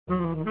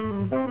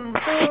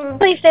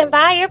Please stand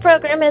by. Your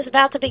program is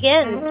about to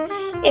begin.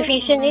 If you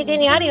should need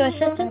any audio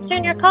assistance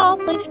during your call,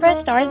 please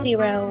press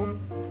 *0.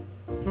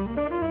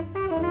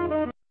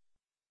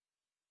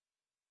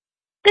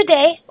 Good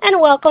day,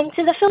 and welcome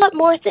to the Philip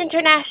Morris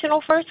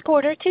International First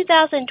Quarter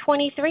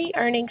 2023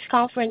 Earnings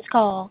Conference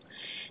Call.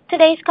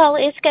 Today's call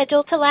is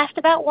scheduled to last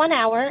about 1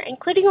 hour,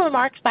 including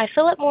remarks by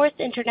Philip Morris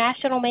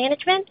International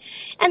Management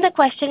and the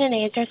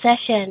question-and-answer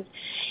session.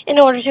 In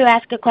order to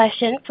ask a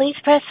question, please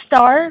press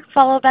star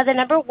followed by the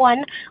number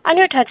 1 on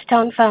your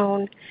touch-tone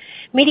phone.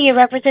 Media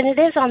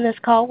representatives on this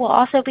call will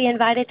also be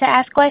invited to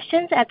ask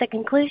questions at the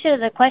conclusion of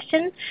the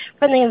questions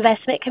from the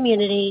investment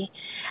community.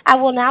 I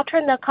will now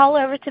turn the call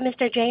over to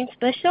Mr. James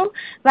Bushell,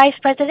 Vice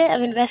President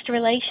of Investor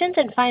Relations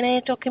and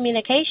Financial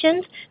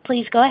Communications.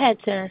 Please go ahead,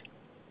 sir.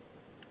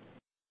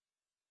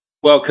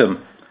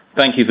 Welcome.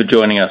 Thank you for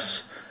joining us.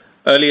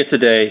 Earlier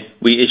today,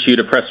 we issued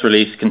a press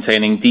release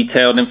containing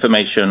detailed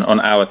information on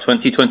our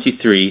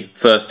 2023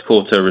 first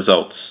quarter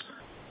results.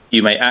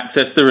 You may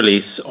access the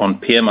release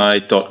on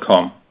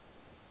pmi.com.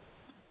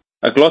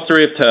 A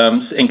glossary of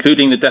terms,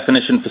 including the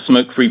definition for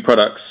smoke-free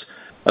products,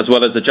 as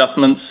well as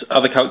adjustments,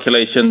 other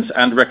calculations,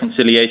 and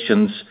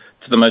reconciliations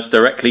to the most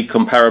directly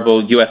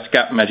comparable U.S.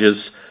 GAAP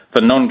measures for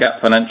non-GAAP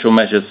financial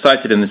measures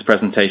cited in this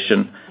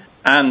presentation,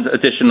 and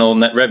additional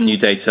net revenue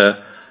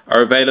data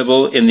are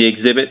available in the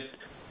exhibit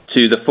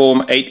to the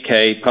Form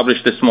 8-K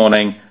published this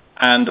morning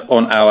and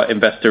on our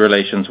investor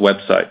relations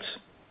website.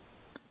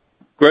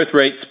 Growth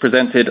rates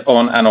presented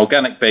on an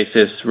organic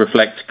basis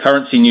reflect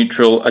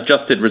currency-neutral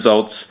adjusted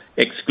results,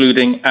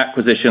 excluding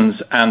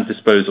acquisitions and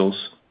disposals.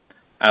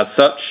 As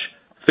such,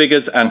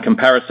 figures and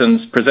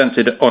comparisons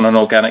presented on an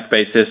organic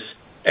basis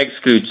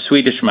exclude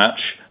Swedish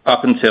Match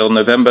up until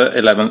November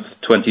 11th,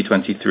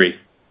 2023.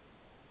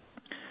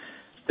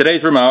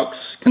 Today's remarks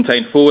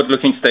contain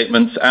forward-looking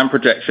statements and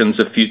projections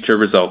of future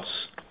results.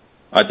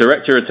 I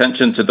direct your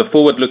attention to the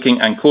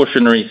forward-looking and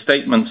cautionary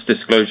statements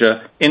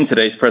disclosure in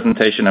today's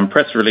presentation and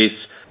press release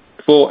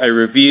for a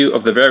review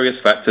of the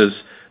various factors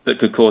that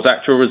could cause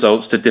actual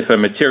results to differ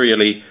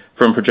materially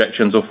from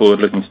projections or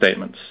forward-looking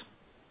statements.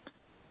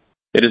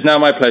 It is now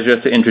my pleasure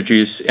to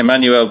introduce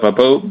Emmanuel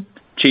Babeau,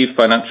 Chief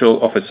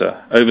Financial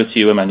Officer. Over to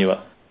you,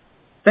 Emmanuel.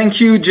 Thank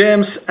you,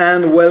 James,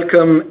 and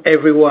welcome,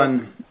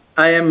 everyone.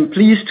 I am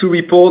pleased to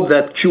report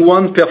that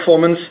Q1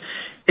 performance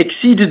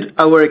exceeded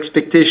our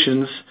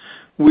expectations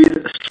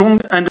with strong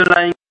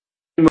underlying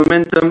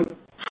momentum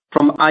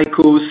from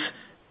IQOS,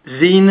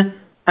 ZYN,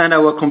 and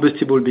our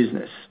combustible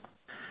business.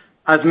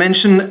 As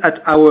mentioned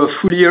at our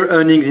full-year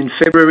earnings in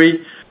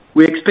February,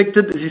 we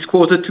expected this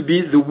quarter to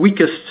be the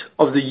weakest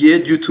of the year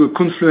due to a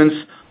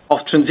confluence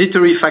of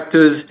transitory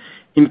factors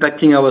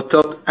impacting our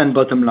top and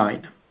bottom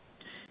line.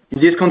 In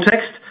this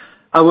context,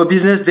 our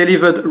business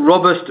delivered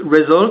robust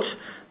results,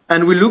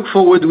 and we look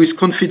forward with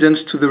confidence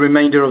to the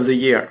remainder of the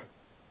year.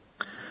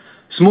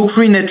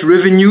 Smoke-free net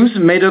revenues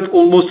made up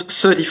almost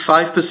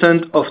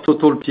 35% of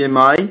total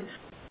PMI,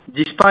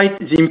 despite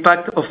the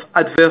impact of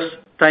adverse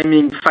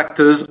timing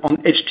factors on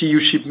HTU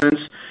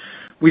shipments,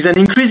 with an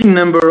increasing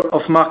number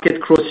of markets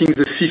crossing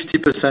the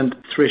 50%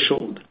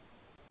 threshold.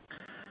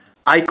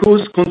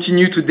 IQOS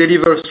continue to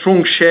deliver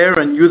strong share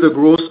and user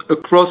growth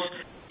across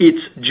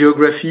its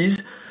geographies,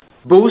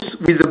 both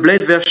with the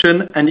blade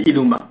version and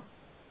ILUMA.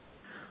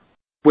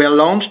 Where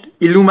launched,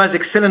 ILUMA's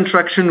excellent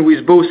traction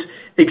with both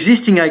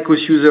existing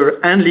IQOS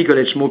user and legal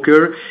age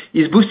smoker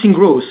is boosting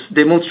growth,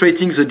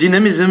 demonstrating the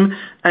dynamism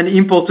and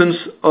importance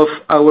of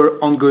our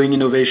ongoing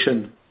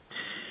innovation.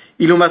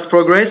 ILUMA's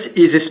progress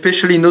is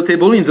especially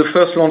notable in the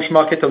first launch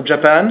market of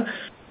Japan,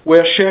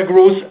 where share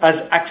growth has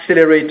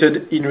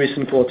accelerated in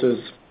recent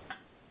quarters.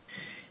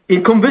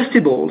 In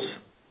combustibles,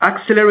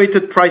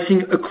 accelerated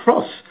pricing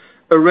across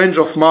a range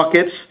of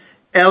markets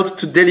helped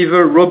to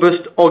deliver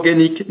robust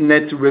organic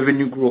net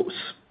revenue growth.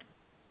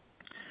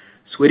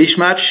 Swedish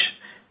Match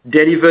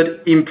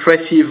delivered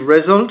impressive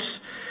results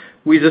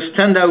with a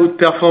standout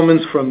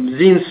performance from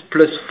ZYN's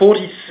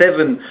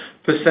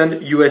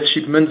 +47% US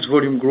shipments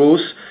volume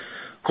growth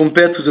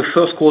compared to the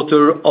first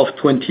quarter of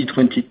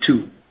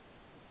 2022.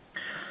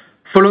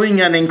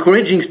 Following an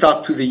encouraging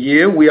start to the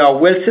year, we are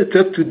well set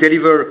up to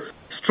deliver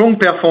strong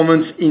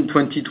performance in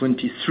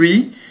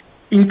 2023,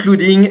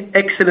 including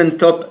excellent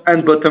top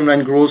and bottom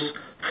line growth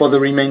for the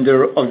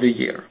remainder of the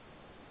year.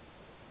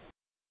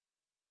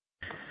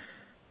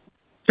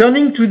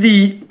 Turning to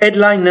the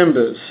headline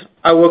numbers,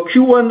 our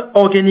Q1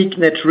 organic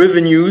net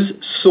revenues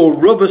saw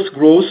robust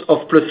growth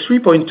of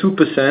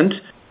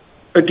 +3.2%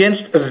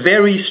 against a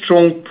very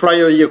strong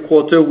prior year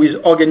quarter with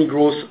organic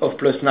growth of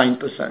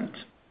 +9%.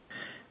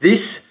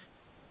 This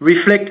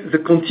reflects the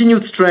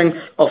continued strength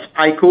of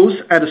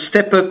IQOS and a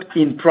step up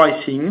in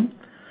pricing,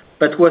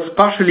 but was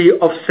partially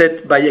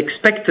offset by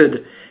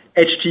expected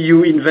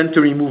HTU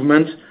inventory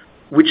movement,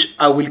 which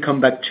I will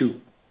come back to.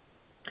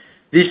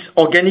 This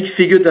organic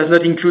figure does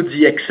not include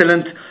the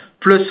excellent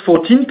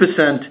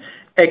 +14%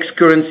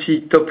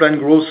 ex-currency top-line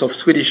growth of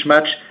Swedish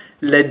Match,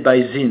 led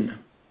by ZYN.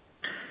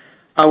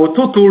 Our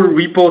total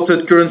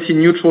reported currency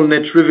neutral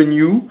net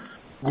revenue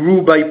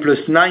grew by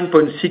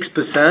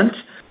 +9.6%,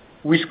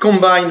 with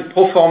combined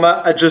pro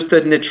forma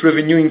adjusted net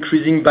revenue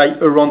increasing by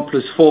around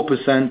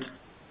 +4%,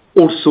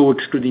 also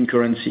excluding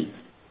currency.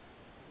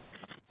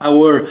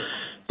 Our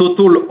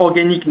total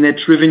organic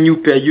net revenue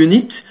per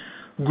unit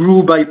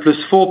grew by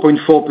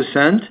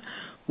 +4.4%,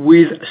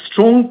 with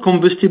strong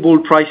combustible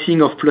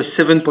pricing of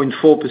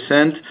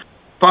 +7.4%,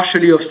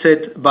 partially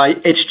offset by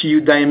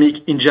HTU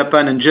dynamic in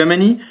Japan and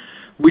Germany,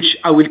 which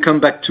I will come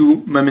back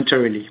to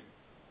momentarily.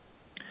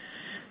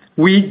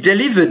 We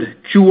delivered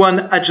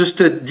Q1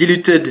 adjusted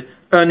diluted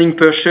earnings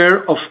per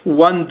share of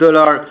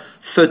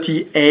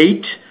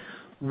 $1.38,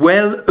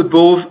 well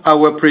above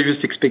our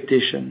previous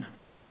expectation.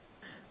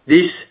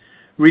 This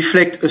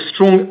reflects a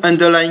strong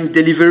underlying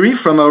delivery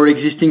from our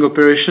existing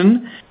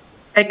operation,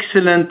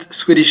 excellent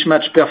Swedish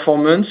Match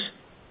performance,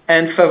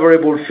 and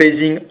favorable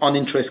phasing on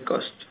interest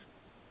cost.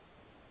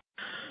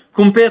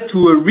 Compared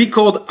to a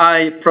record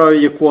high prior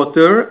year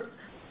quarter,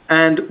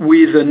 and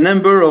with a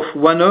number of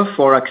one-off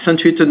or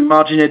accentuated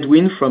margin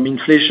headwind from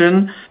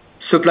inflation,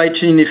 supply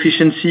chain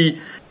efficiency,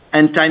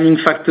 and timing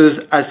factors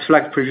as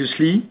flagged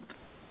previously,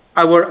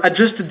 our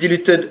adjusted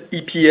diluted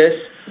EPS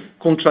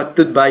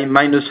contracted by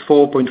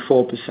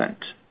 -4.4%.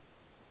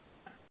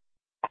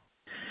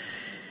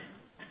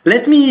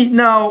 Let me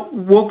now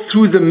walk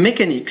through the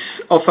mechanics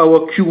of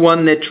our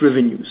Q1 net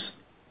revenues.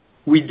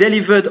 We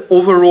delivered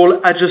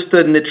overall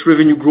adjusted net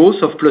revenue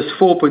growth of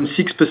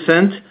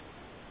 +4.6%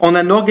 on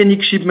an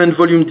organic shipment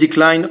volume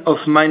decline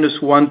of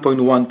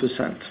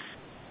 -1.1%.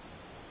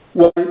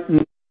 While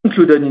not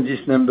included in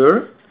this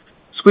number,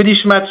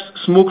 Swedish Match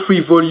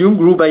smoke-free volume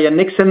grew by an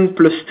excellent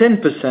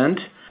 +10%,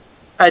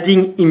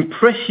 adding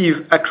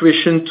impressive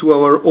accretion to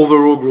our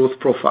overall growth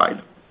profile.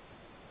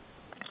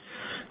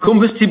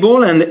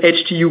 Combustible and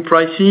HTU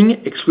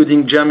pricing,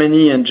 excluding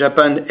Germany and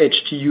Japan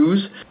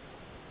HTUs,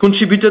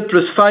 contributed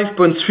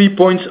 +5.3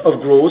 points of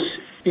growth,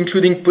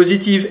 including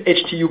positive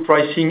HTU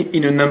pricing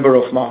in a number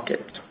of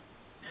markets.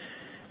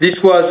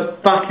 This was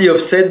partly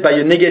offset by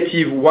a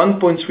negative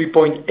 1.3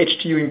 point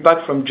HTU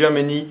impact from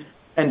Germany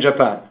and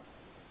Japan.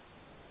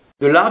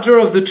 The larger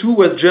of the two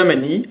was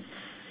Germany,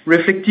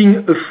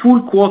 reflecting a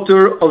full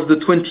quarter of the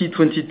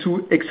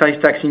 2022 excise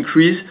tax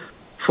increase,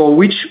 for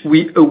which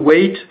we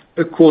await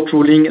a court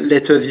ruling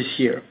later this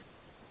year.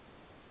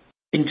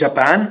 In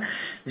Japan,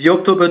 the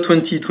October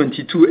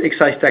 2022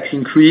 excise tax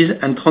increase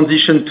and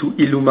transition to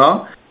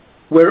ILUMA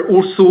were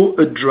also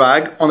a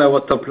drag on our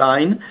top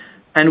line,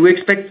 and we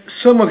expect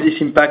some of this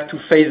impact to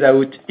phase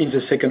out in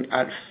the second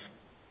half.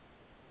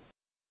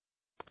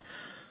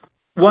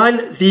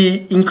 While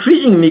the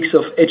increasing mix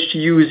of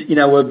HTUs in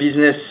our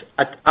business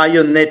at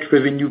higher net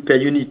revenue per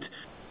unit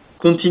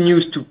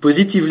continues to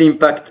positively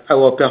impact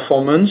our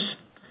performance,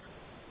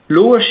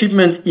 lower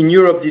shipments in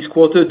Europe this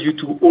quarter due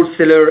to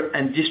wholesaler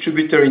and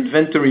distributor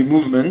inventory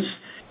movements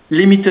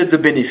limited the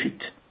benefit.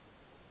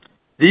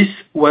 This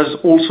was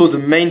also the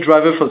main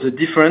driver for the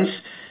difference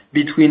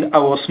between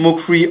our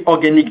smoke-free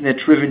organic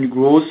net revenue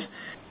growth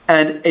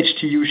and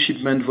HTU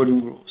shipment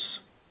volume growth.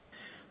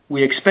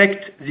 We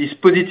expect this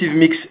positive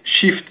mix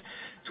shift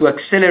to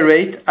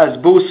accelerate as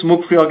both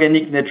smoke-free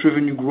organic net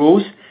revenue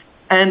growth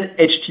and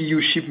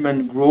HTU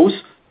shipment growth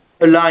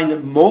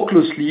align more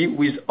closely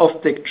with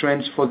offtake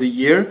trends for the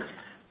year,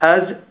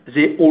 as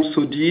they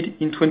also did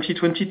in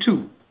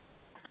 2022.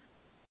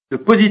 The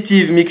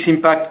positive mix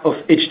impact of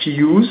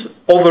HTUs,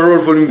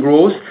 overall volume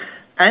growth,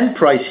 and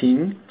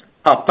pricing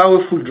are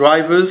powerful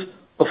drivers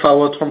of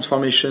our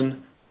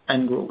transformation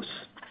and growth.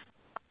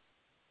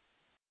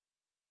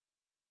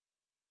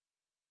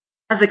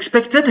 As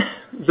expected,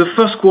 the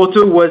first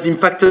quarter was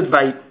impacted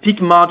by peak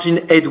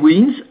margin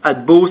headwinds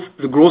at both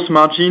the gross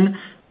margin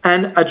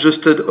and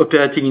adjusted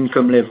operating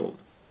income level.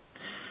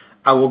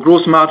 Our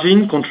gross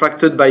margin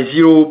contracted by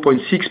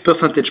 0.6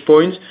 percentage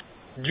points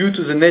due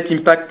to the net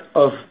impact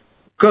of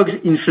COGS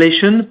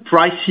inflation,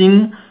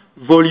 pricing,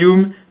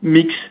 volume,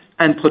 mix,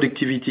 and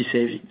productivity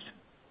savings.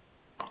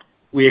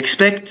 We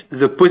expect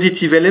the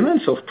positive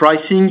elements of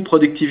pricing,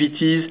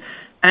 productivities,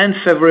 and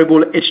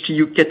favorable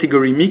HTU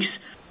category mix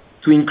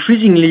to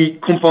increasingly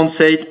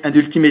compensate and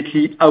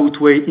ultimately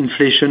outweigh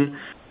inflation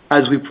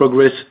as we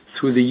progress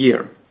through the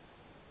year.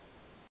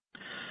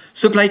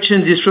 Supply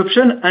chain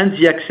disruption and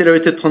the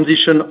accelerated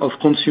transition of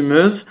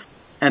consumers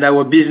and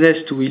our business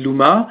to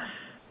ILUMA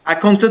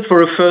accounted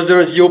for a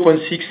further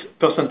 0.6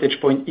 percentage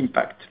point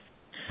impact.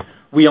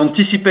 We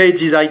anticipate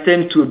this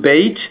item to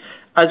abate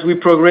as we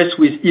progress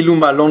with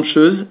ILUMA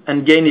launches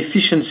and gain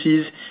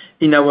efficiencies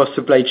in our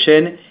supply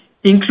chain,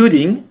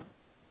 including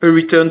a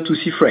return to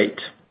sea freight.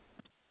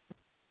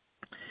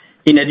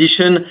 In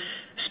addition,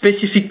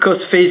 specific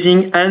cost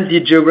phasing and the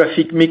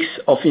geographic mix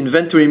of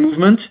inventory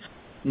movement,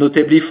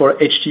 notably for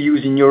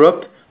HTUs in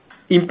Europe,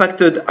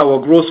 impacted our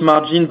gross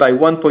margin by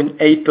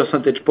 1.8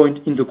 percentage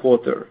point in the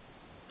quarter.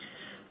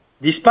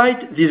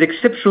 Despite these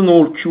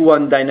exceptional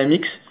Q1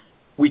 dynamics,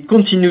 we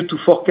continue to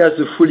forecast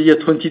the full year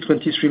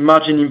 2023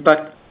 margin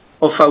impact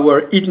of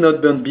our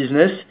heat-not-burn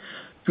business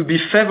to be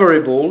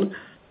favorable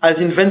as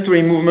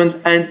inventory movement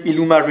and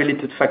ILUMA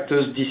related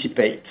factors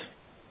dissipate.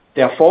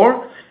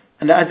 Therefore,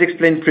 And as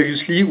explained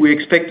previously, we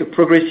expect a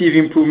progressive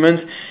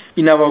improvement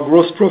in our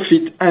gross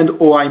profit and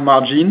OI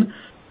margin,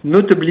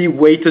 notably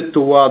weighted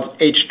towards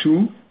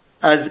H2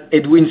 as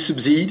headwinds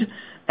subside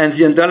and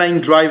the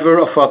underlying driver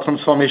of our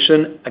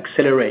transformation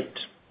accelerate.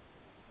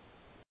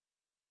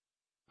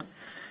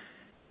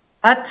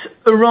 At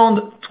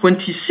around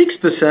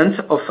 26%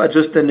 of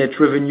adjusted net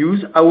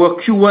revenues,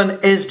 our Q1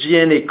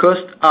 SG&A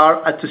costs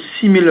are at a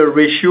similar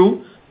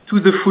ratio to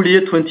the full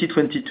year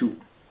 2022.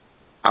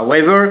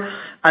 However,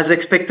 as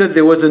expected,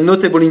 there was a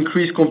notable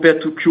increase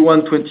compared to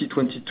Q1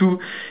 2022,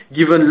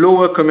 given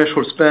lower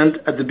commercial spend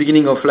at the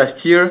beginning of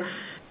last year,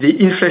 the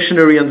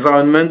inflationary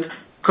environment,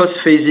 cost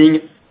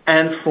phasing,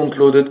 and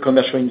front-loaded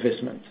commercial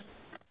investment.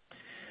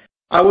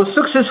 Our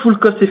successful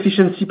cost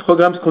efficiency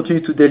programs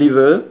continue to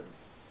deliver,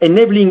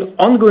 enabling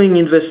ongoing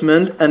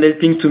investment and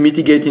helping to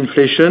mitigate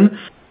inflation,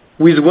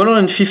 with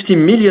 $150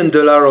 million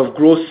of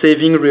gross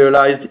saving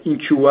realized in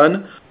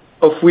Q1,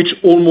 of which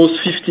almost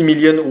 $50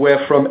 million were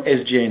from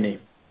SG&A.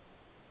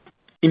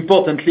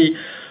 Importantly,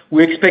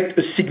 we expect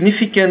a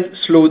significant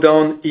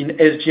slowdown in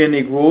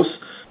SG&A growth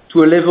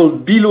to a level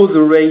below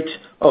the rate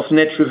of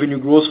net revenue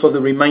growth for the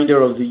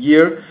remainder of the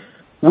year,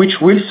 which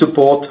will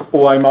support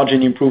OI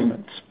margin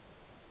improvements.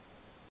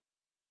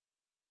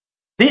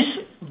 This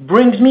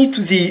brings me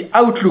to the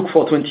outlook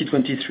for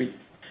 2023.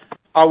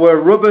 Our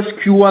robust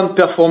Q1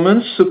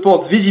 performance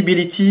supports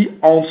visibility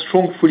on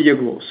strong full-year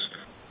growth.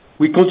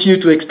 We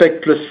continue to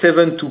expect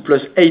 +7% to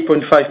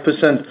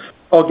 +8.5%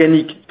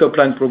 organic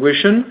top-line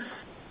progression,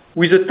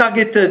 with a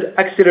targeted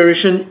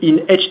acceleration in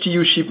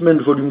HTU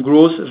shipment volume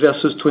growth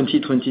versus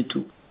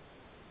 2022.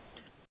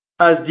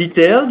 As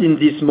detailed in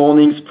this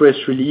morning's press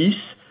release,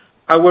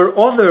 our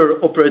other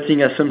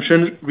operating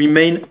assumptions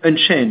remain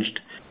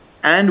unchanged,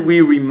 and we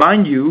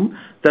remind you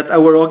that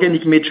our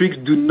organic metrics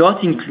do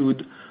not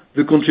include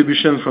the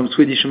contribution from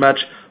Swedish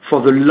Match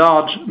for the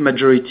large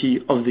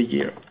majority of the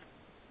year.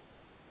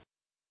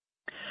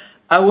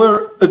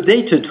 Our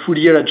updated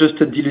full-year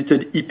adjusted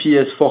diluted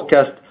EPS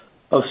forecast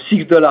of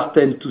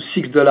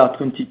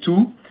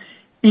 $6.10-$6.22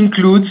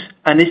 includes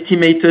an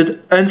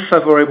estimated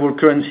unfavorable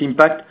currency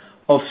impact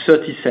of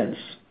 $0.30.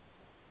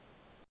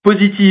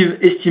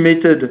 Positive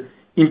estimated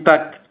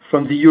impact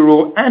from the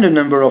euro and a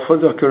number of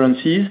other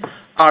currencies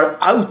are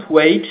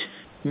outweighed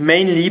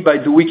mainly by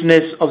the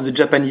weakness of the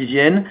Japanese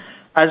yen,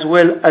 as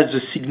well as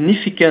the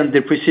significant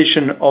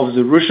depreciation of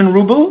the Russian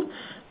ruble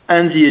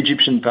and the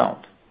Egyptian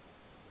pound.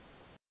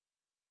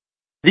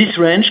 This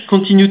range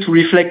continues to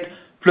reflect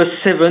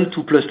 +7%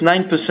 to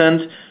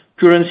 +9%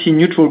 currency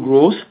neutral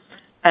growth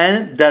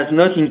and does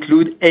not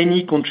include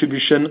any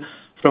contribution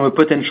from a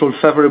potential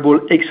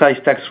favorable excise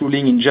tax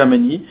ruling in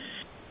Germany,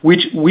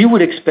 which we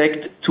would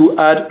expect to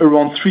add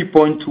around 3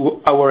 points to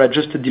our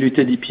adjusted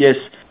diluted EPS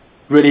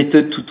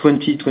related to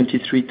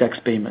 2023 tax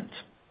payments.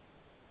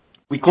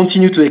 We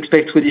continue to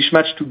expect Swedish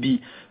Match to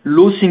be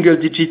low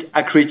single-digit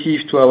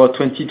accretive to our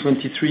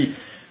 2023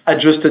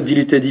 adjusted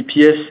diluted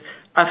EPS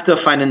after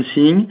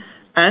financing,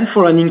 and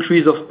for an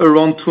increase of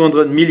around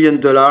 $200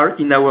 million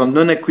in our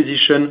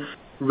non-acquisition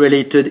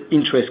related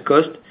interest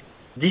cost,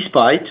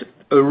 despite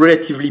a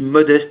relatively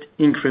modest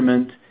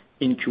increment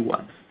in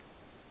Q1.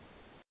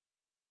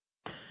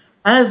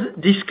 As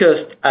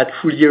discussed at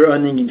full-year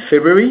earnings in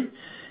February,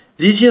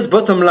 this year's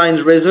bottom line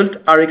results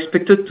are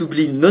expected to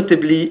be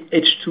notably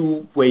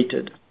H2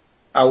 weighted.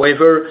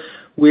 However,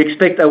 we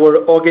expect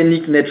our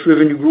organic net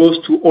revenue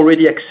growth to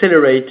already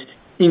accelerate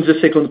in the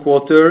second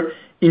quarter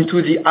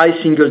into the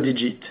high single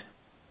digit.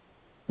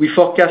 We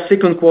forecast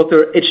second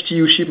quarter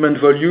HTU shipment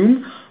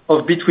volume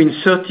of between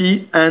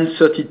 30 and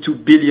 32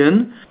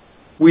 billion,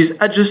 with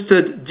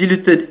adjusted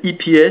diluted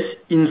EPS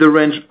in the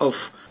range of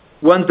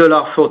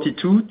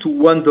 $1.42 to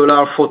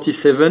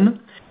 $1.47,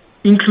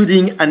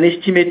 including an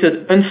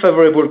estimated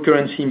unfavorable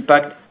currency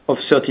impact of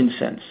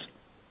 $0.13.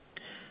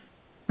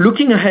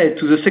 Looking ahead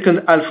to the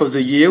second half of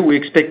the year, we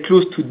expect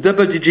close to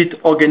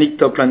double-digit organic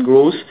top-line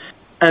growth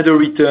and a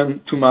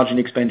return to margin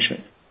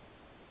expansion.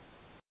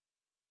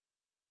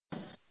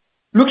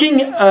 Looking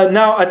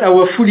now at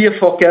our full-year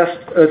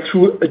forecast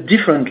through a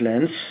different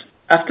lens,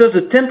 after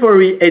the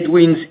temporary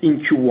headwinds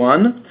in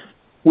Q1,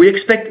 we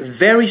expect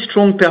very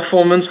strong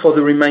performance for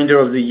the remainder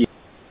of the year.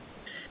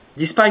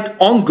 Despite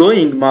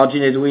ongoing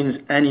margin headwinds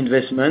and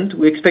investment,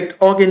 we expect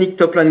organic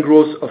top-line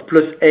growth of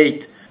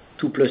 +8%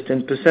 to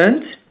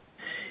 +10%,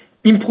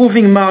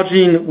 improving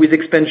margin with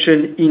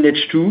expansion in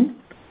H2,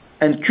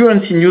 and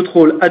currency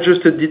neutral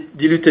adjusted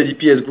diluted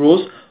EPS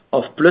growth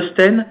of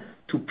 +10%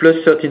 to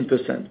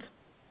 +13%.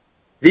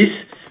 This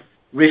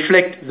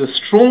reflects the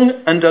strong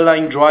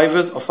underlying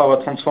drivers of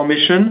our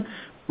transformation,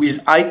 with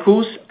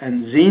IQOS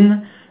and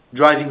ZYN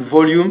driving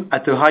volume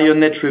at a higher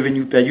net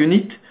revenue per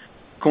unit,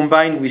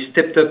 combined with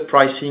stepped-up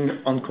pricing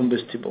on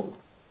combustible.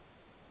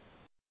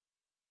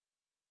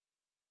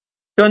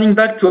 Turning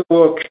back to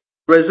our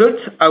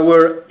results,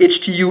 our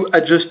HTU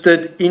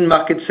adjusted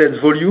in-market sales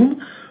volume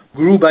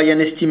grew by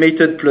an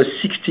estimated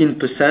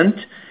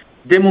 +16%,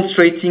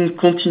 demonstrating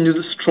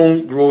continued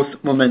strong growth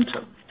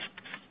momentum.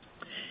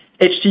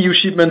 HTU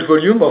shipment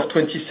volume of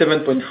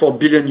 27.4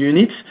 billion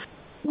units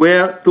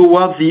were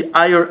towards the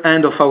higher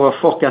end of our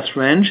forecast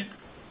range,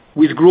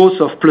 with growth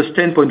of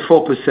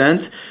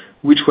 +10.4%,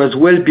 which was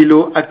well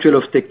below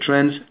actual offtake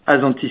trends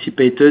as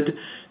anticipated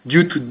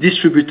due to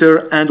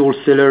distributor and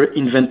wholesaler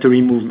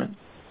inventory movement.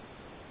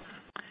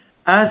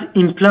 As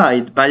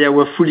implied by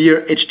our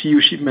full-year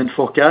HTU shipment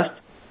forecast,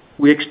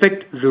 we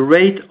expect the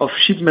rate of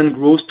shipment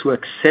growth to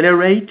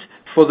accelerate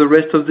for the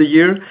rest of the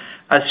year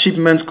as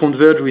shipments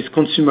converge with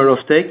consumer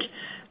offtake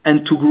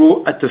and to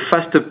grow at a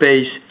faster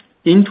pace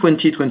in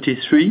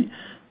 2023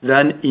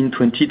 than in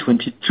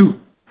 2022.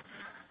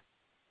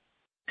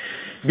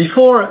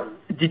 Before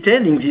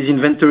detailing this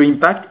inventory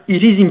impact,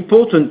 it is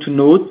important to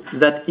note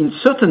that in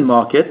certain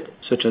markets,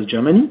 such as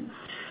Germany,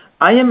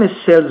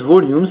 IMS sales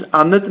volumes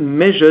are not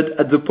measured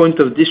at the point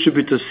of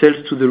distributor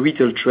sales to the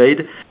retail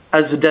trade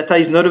as the data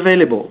is not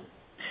available.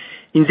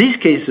 In these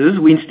cases,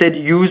 we instead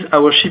use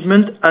our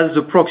shipment as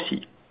the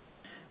proxy.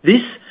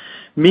 This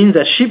means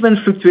that shipment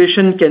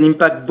fluctuation can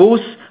impact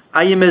both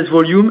IMS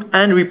volume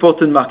and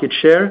reported market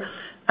share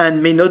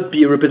and may not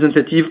be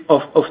representative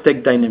of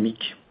offtake dynamic.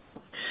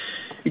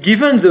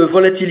 Given the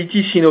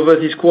volatility seen over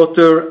this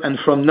quarter and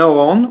from now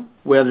on,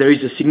 where there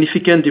is a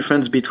significant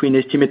difference between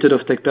estimated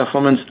offtake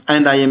performance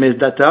and IMS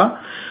data,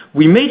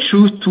 we may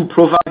choose to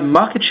provide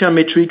market share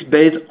metrics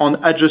based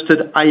on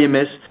adjusted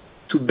IMS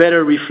to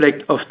better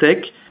reflect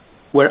offtake,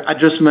 where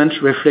adjustments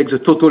reflect the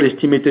total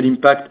estimated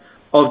impact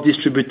of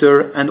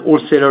distributor and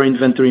wholesaler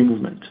inventory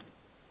movement.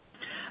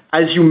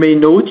 As you may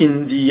note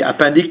in the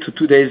appendix to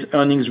today's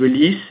earnings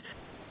release,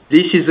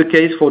 this is the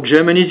case for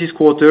Germany this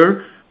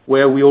quarter,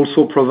 where we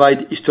also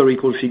provide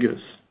historical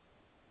figures.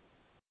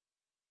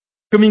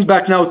 Coming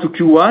back now to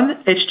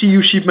Q1,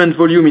 HTU shipment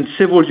volume in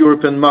several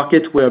European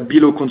markets were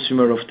below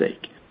consumer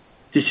offtake.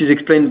 This is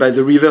explained by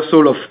the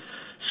reversal of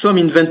some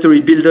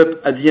inventory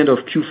buildup at the end of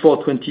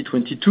Q4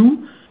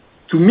 2022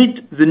 to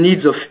meet the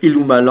needs of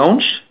Illuma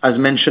launch, as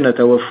mentioned at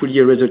our full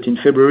year result in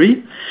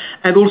February,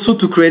 and also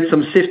to create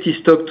some safety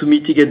stock to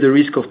mitigate the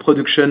risk of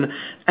production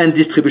and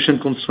distribution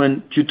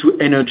constraint due to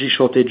energy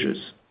shortages.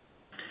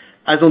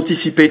 As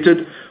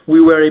anticipated,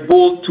 we were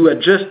able to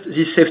adjust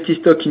this safety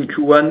stock in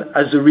Q1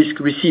 as the risk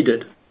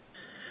receded.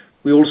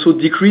 We also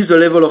decreased the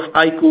level of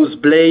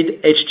IQOS blade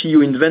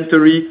HTU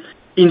inventory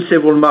in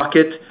several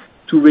markets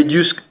to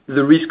reduce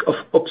the risk of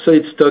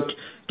obsolete stock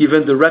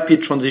given the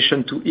rapid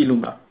transition to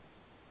Illuma.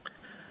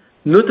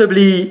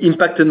 Notably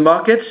impacted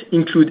markets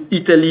include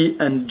Italy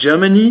and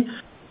Germany,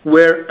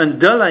 where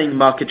underlying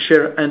market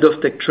share and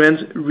offtake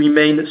trends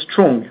remain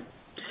strong.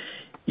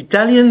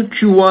 Italian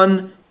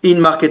Q1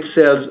 in-market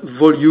sales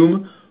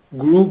volume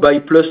grew by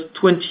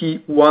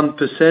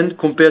 +21%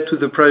 compared to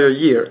the prior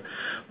year,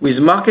 with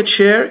market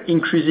share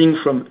increasing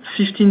from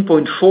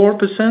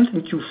 15.4%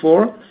 in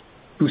Q4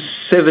 to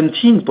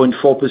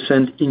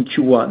 17.4% in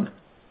Q1.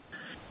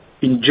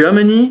 In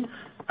Germany,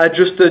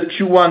 adjusted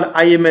Q1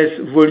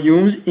 IMS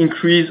volumes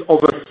increased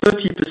over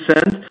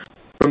 30%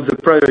 from the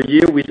prior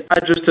year, with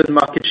adjusted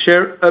market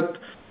share up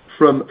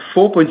from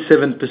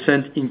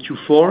 4.7% in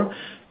Q4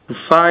 to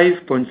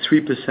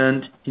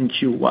 5.3% in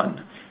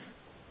Q1.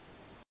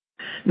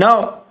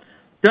 Now,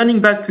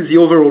 turning back to the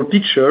overall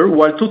picture,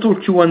 while total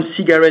Q1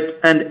 cigarette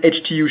and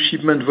HTU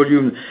shipment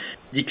volume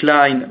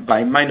declined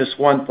by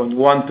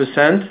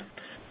 -1.1%,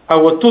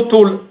 our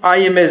total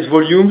IMS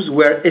volumes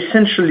were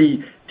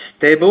essentially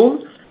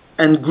stable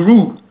and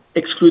grew,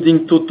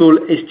 excluding total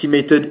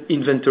estimated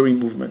inventory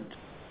movement.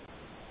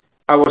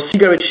 Our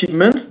cigarette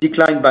shipments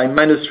declined by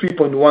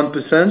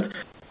 -3.1%,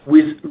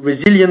 with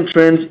resilient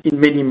trends in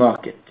many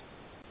markets.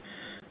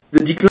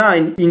 The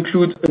decline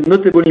includes a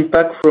notable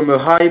impact from a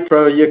high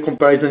prior year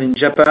comparison in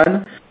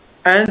Japan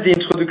and the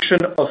introduction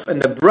of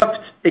an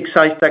abrupt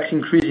excise tax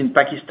increase in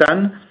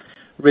Pakistan,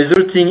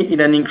 resulting in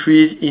an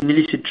increase in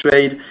illicit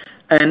trade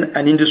and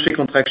an industry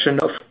contraction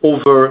of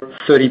over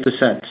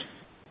 30%.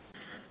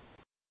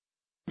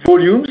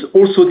 Volumes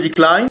also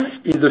declined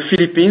in the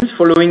Philippines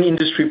following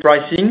industry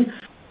pricing,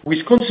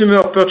 with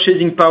consumer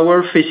purchasing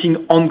power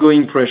facing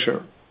ongoing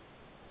pressure.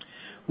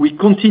 We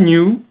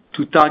continue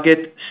to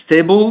target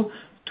stable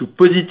to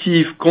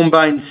positive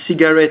combined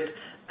cigarette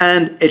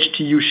and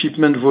HTU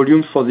shipment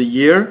volume for the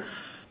year,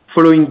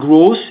 following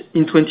growth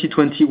in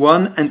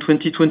 2021 and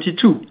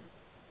 2022.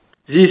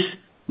 This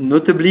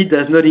notably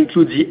does not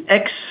include the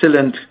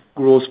excellent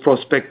growth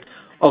prospect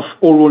of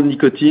oral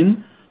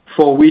nicotine,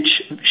 for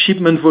which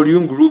shipment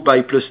volume grew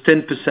by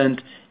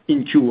 +10%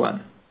 in Q1.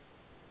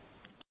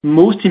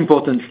 Most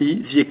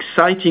importantly, the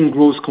exciting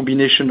growth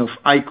combination of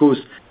IQOS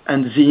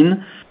and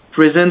ZYN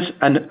presents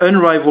an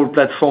unrivaled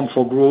platform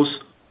for growth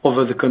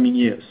over the coming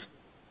years.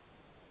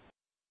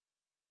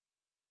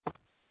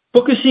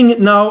 Focusing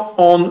now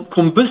on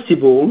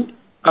combustible,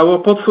 our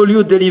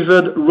portfolio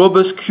delivered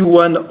robust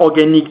Q1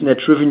 organic net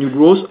revenue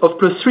growth of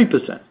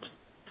 +3%.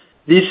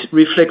 This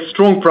reflects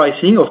strong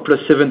pricing of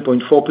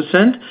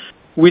 +7.4%,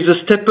 with a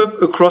step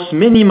up across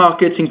many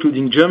markets,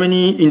 including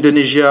Germany,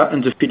 Indonesia,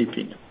 and the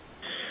Philippines.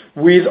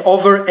 With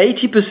over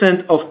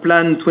 80% of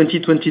planned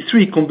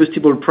 2023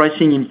 combustible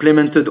pricing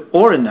implemented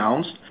or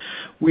announced,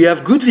 We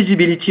have good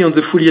visibility on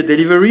the full year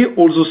delivery,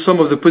 although some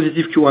of the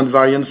positive Q1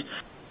 variants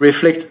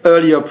reflect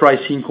earlier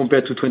pricing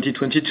compared to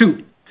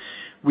 2022.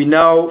 We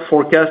now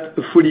forecast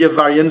a full year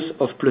variance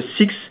of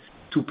 +6%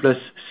 to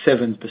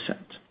 +7%.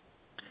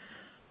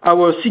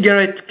 Our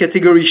cigarette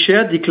category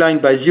share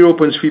declined by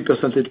 0.3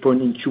 percentage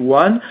point in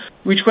Q1,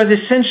 which was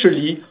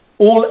essentially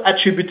all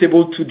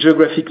attributable to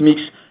geographic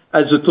mix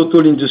as the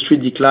total industry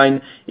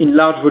decline in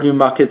large volume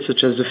markets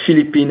such as the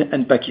Philippines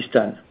and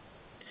Pakistan.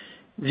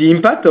 The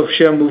impact of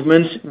share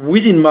movements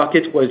within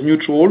market was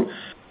neutral,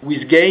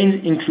 with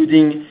gains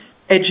including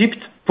Egypt,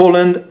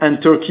 Poland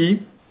and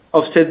Turkey,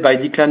 offset by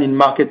decline in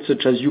markets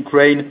such as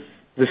Ukraine,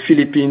 the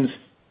Philippines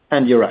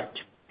and Iraq.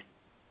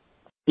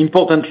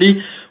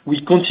 Importantly,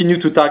 we continue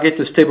to target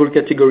a stable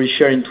category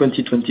share in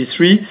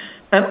 2023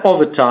 and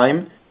over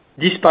time,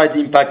 despite the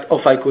impact of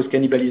IQOS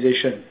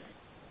cannibalization.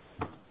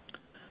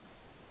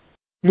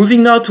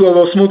 Moving now to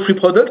our smoke-free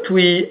product,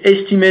 we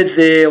estimate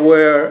there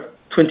were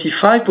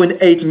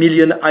 25.8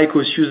 million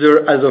IQOS users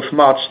as of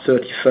March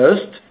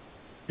 31st.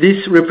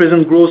 This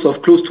represents growth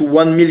of close to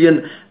 1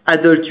 million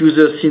adult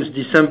users since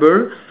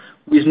December,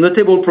 with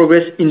notable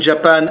progress in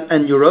Japan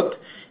and Europe,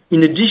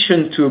 in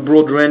addition to a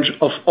broad range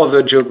of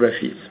other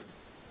geographies.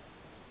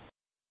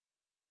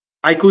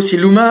 IQOS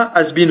ILUMA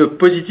has been a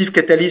positive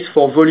catalyst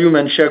for volume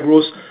and share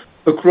growth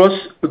across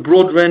a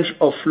broad range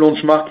of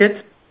launch markets,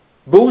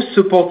 both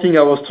supporting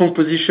our strong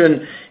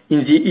position in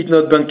the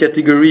heat-not-burn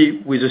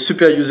category with a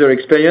super user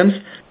experience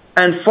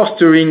and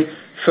fostering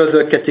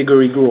further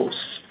category growth.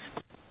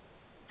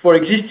 For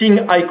existing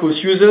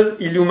IQOS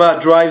users,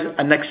 ILUMA drives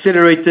an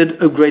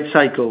accelerated upgrade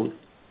cycle.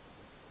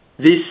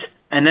 This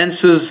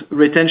enhances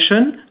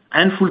retention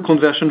and full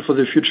conversion for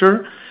the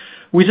future,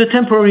 with a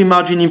temporary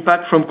margin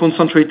impact from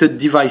concentrated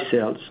device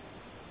sales.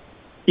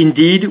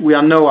 Indeed, we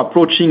are now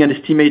approaching an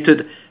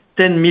estimated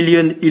 10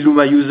 million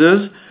ILUMA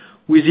users,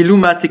 with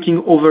ILUMA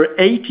taking over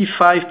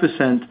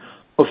 85%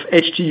 of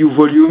HTU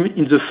volume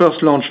in the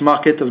first launch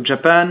market of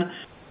Japan,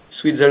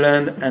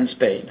 Switzerland and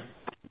Spain.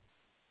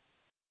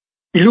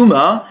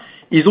 ILUMA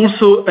is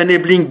also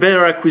enabling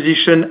better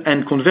acquisition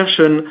and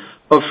conversion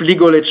of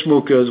legal age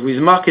smokers, with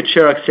market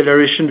share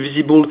acceleration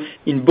visible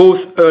in both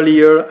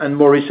earlier and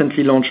more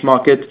recently launched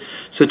markets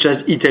such as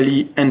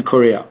Italy and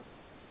Korea.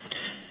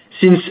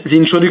 Since the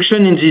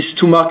introduction in these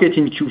two markets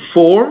in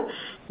Q4,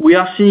 we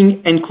are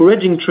seeing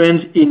encouraging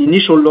trends in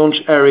initial launch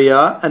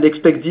area and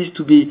expect this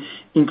to be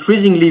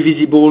increasingly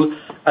visible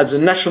at the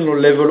national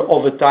level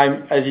over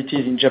time, as it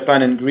is in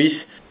Japan and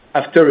Greece,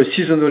 after a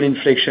seasonal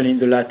inflection in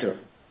the latter.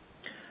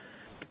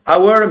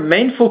 Our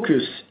main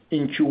focus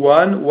in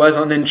Q1 was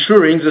on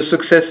ensuring the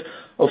success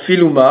of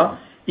ILUMA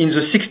in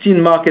the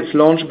 16 markets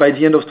launched by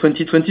the end of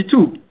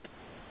 2022,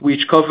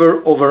 which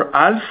cover over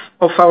half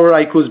of our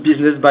IQOS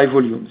business by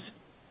volumes.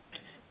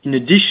 In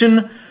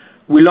addition,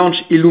 we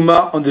launched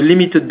ILUMA on a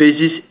limited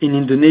basis in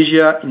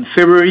Indonesia in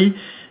February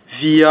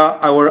via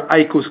our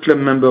IQOS Club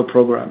member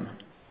program.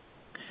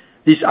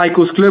 This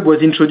IQOS Club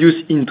was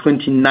introduced in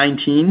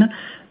 2019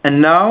 and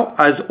now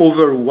has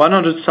over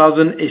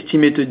 100,000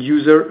 estimated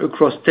users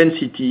across 10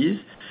 cities,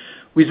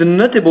 with a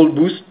notable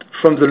boost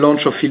from the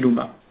launch of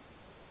ILUMA.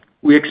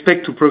 We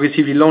expect to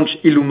progressively launch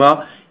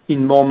ILUMA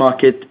in more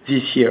markets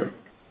this year.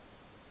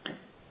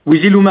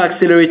 With ILUMA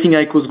accelerating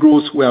IQOS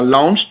growth were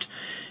launched,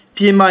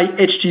 PMI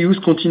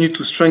HTUs continue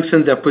to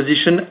strengthen their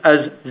position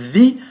as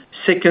the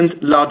second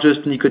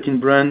largest nicotine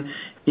brand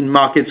in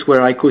markets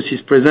where IQOS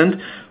is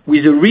present,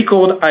 with a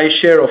record high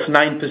share of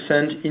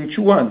 9% in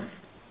Q1.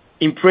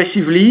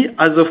 Impressively,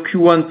 as of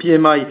Q1,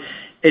 PMI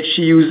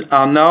HTUs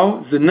are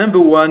now the number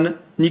one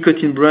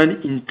nicotine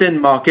brand in 10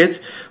 markets,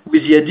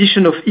 with the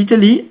addition of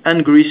Italy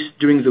and Greece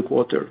during the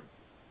quarter.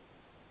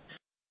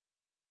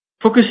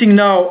 Focusing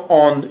now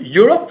on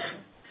Europe,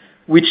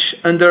 which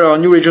under our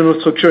new regional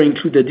structure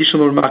include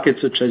additional markets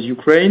such as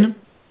Ukraine.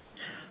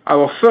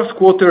 Our first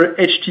quarter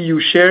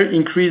HTU share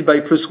increased by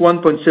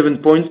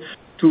 +1.7 points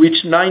to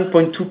reach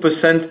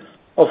 9.2%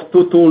 of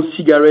total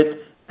cigarette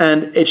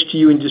and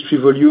HTU industry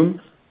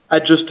volume,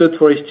 adjusted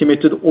for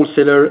estimated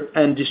wholesaler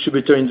and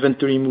distributor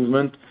inventory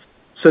movement,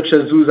 such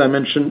as those I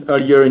mentioned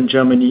earlier in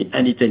Germany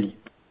and Italy.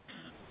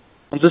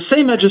 On the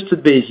same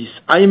adjusted basis,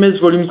 IMS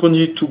volume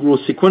continued to grow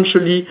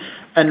sequentially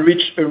and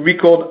reach a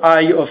record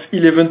high of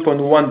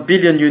 11.1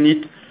 billion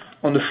units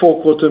on the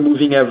 4-quarter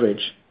moving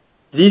average.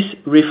 This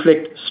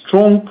reflects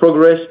strong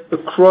progress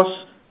across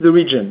the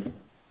region.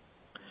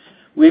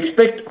 We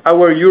expect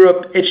our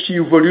Europe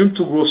HTU volume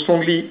to grow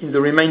strongly in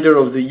the remainder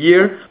of the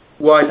year,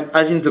 while,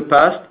 as in the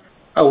past,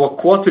 our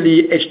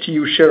quarterly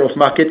HTU share of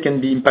market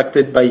can be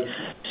impacted by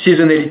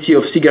seasonality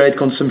of cigarette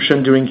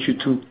consumption during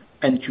Q2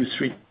 and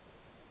Q3.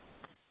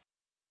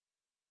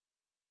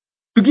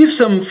 To give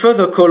some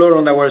further color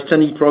on our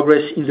standing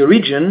progress in the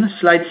region,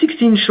 slide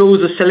 16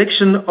 shows a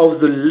selection of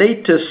the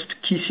latest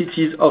key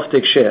cities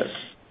offtake shares.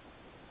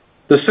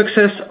 The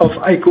success of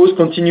IQOS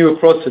continue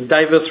across a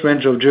diverse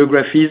range of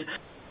geographies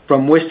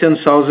from Western,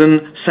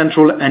 Southern,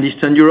 Central and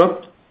Eastern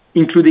Europe,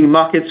 including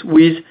markets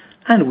with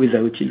and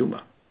without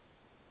ILUMA.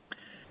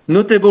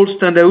 Notable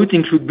standout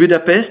include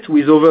Budapest,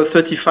 with over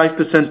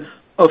 35%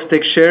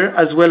 offtake share,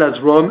 as well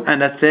as Rome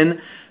and Athens,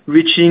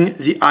 reaching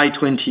the high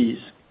 20s.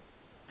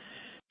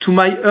 To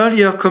my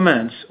earlier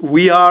comments,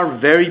 we are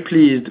very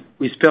pleased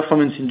with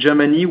performance in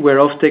Germany, where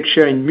offtake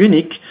share in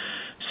Munich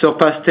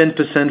surpassed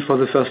 10% for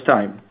the first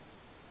time.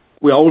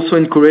 We are also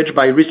encouraged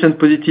by recent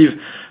positive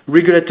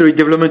regulatory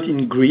development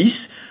in Greece,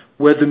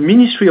 where the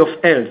Ministry of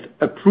Health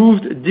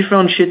approved a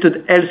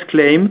differentiated health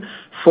claim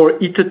for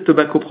heated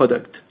tobacco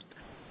product.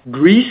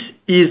 Greece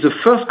is the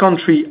first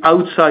country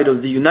outside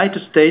of the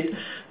United States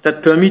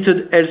that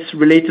permitted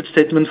health-related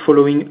statements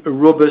following a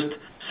robust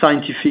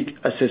scientific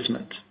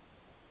assessment.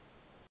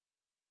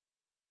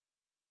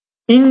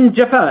 In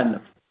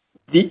Japan,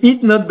 the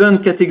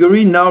heat-not-burn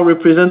category now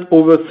represents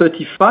over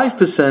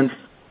 35%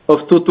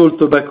 of total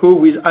tobacco,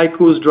 with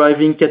IQOS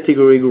driving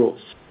category growth.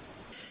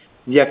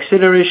 The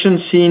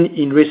acceleration seen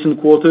in recent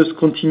quarters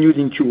continued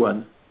in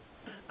Q1.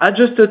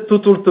 Adjusted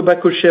total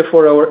tobacco share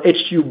for our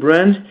HTU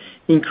brands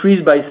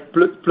increased by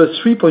plus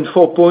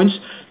 3.4 points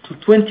to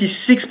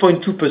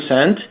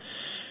 26.2%,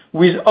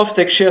 with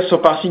offtake share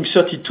surpassing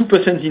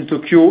 32% in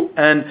Tokyo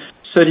and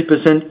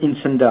 30% in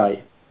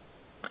Sendai.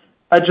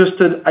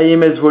 Adjusted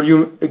IMS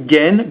volume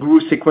again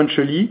grew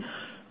sequentially,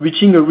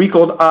 reaching a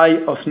record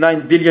high of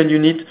 9 billion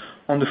units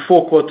on the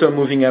 4-quarter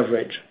moving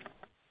average.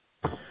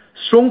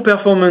 Strong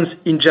performance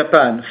in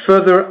Japan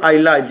further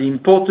highlight the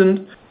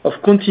importance of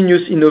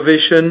continuous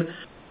innovation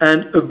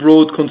and a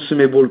broad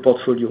consumable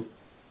portfolio.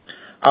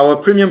 Our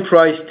premium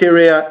price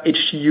TEREA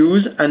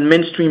HTUs and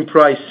mainstream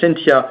price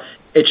Sentia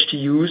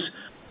HTUs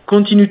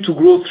continue to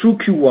grow through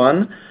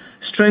Q1,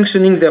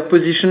 strengthening their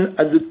position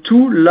as the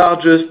two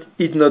largest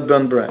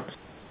heat-not-burn brands.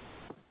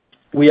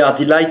 We are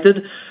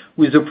delighted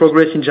with the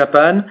progress in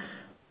Japan,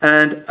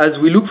 and as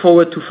we look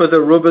forward to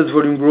further robust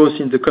volume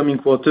growth in the coming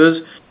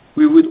quarters,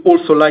 we would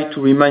also like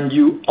to remind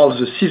you of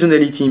the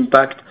seasonality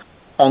impact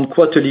on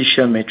quarterly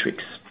share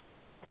metrics.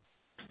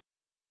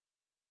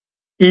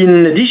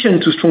 In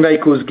addition to strong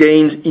IQOS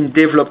gains in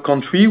developed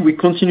countries, we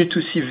continue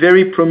to see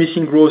very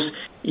promising growth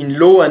in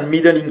low and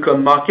middle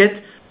income markets,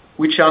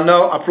 which are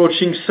now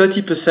approaching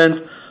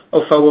 30%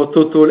 of our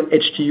total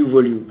HTU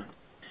volume.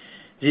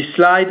 This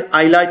slide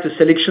highlights a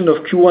selection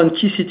of Q1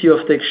 key city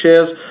offtake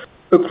shares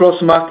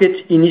across markets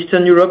in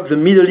Eastern Europe, the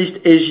Middle East,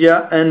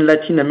 Asia, and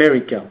Latin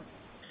America.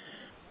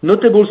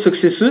 Notable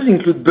successes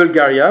include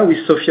Bulgaria,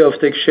 with Sofia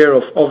offtake share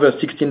of over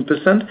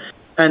 16%,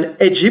 and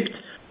Egypt,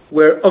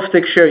 where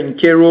offtake share in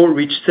Cairo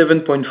reached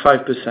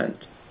 7.5%.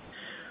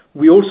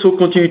 We also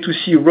continue to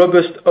see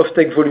robust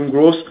offtake volume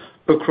growth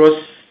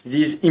across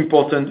these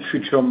important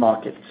future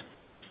markets.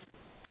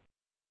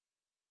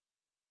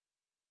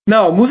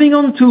 Now, moving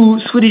on to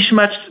Swedish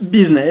Match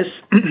business,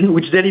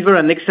 which delivered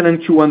an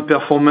excellent Q1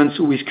 performance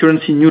with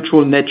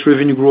currency-neutral net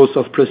revenue growth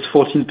of plus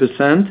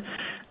 14%,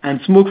 and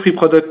smoke-free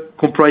product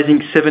comprising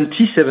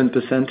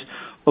 77%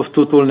 of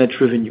total net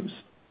revenues.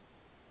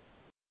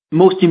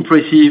 Most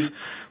impressive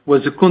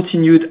was the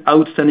continued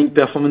outstanding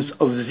performance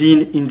of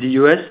ZYN in the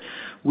US,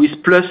 with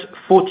plus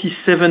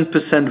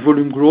 47%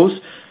 volume growth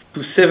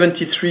to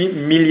 73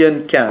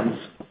 million cans.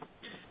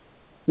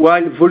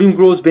 While volume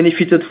growth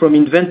benefited from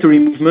inventory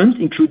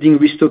movement, including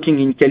restocking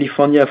in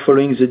California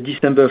following the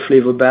December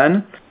flavor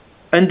ban,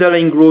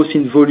 underlying growth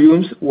in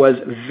volumes was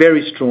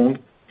very strong,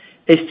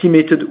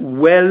 estimated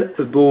well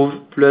above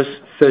plus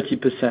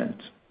 30%.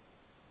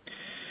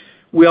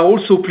 We are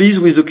also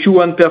pleased with the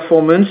Q1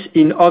 performance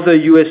in other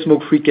US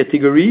smoke-free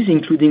categories,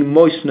 including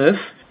moist snuff,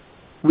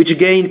 which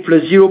gained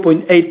plus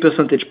 0.8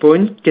 percentage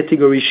point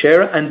category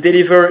share and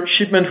delivered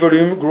shipment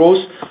volume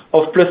growth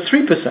of plus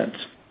 3%.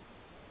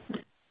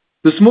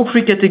 The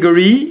smoke-free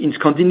category in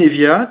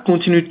Scandinavia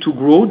continued to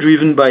grow,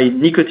 driven by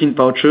nicotine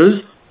pouches,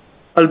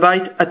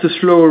 albeit at a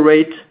slower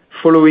rate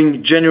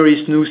following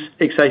January snus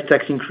excise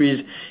tax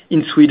increase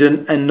in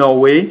Sweden and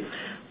Norway,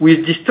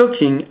 with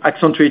destocking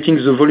accentuating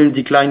the volume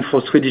decline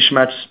for Swedish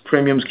Match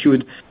premium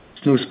skewed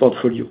snus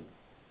portfolio.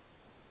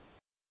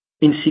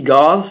 In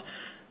cigars,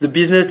 the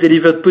business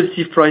delivered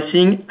positive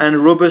pricing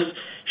and robust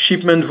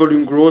shipment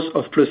volume growth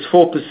of plus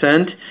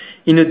 4%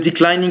 in a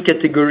declining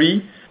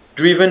category,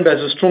 driven by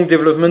the strong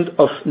development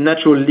of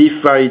natural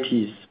leaf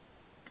varieties.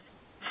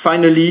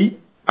 Finally,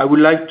 I would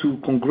like to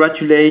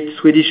congratulate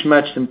Swedish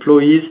Match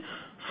employees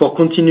for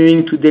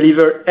continuing to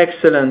deliver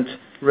excellent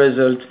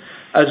results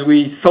as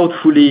we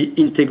thoughtfully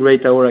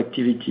integrate our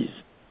activities.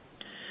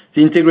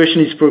 The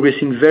integration is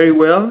progressing very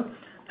well,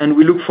 and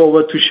we look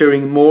forward to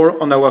sharing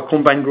more on our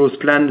combined growth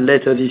plan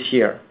later this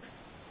year.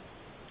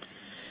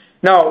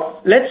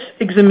 Now, let's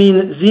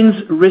examine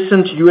ZYN's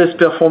recent US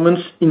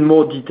performance in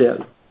more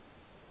detail.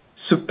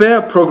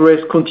 Superb progress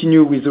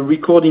continued with a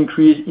record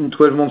increase in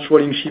 12-month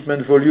rolling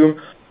shipment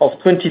volume of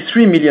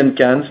 23 million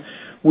cans,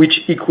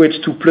 which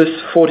equates to plus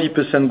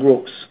 40%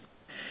 growth.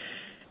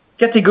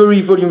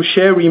 Category volume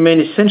share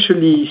remained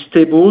essentially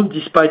stable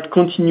despite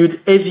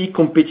continued heavy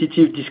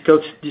competitive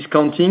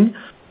discounting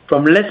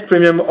from less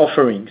premium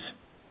offerings.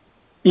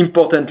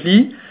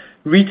 Importantly,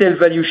 retail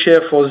value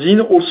share for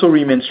ZYN also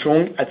remained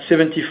strong at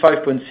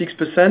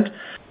 75.6%,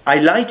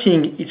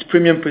 highlighting its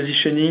premium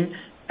positioning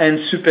and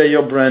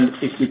superior brand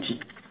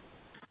equity.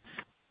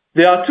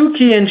 There are two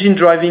key engines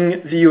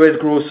driving the US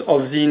growth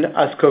of ZYN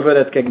as covered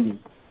at CAGNY.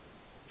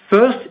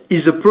 First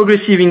is a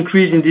progressive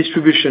increase in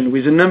distribution,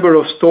 with a number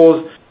of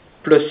stores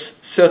plus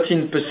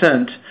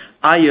 13%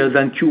 higher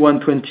than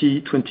Q1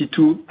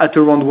 2022 at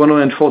around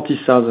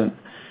 140,000.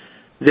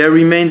 There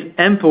remains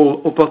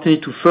ample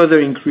opportunity to further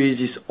increase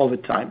this over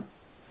time.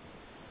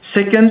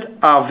 Second,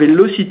 our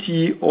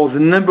velocity or the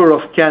number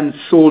of cans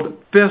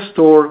sold per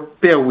store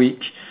per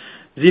week.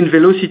 ZYN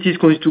velocities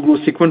continue to grow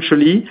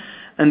sequentially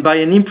and by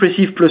an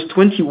impressive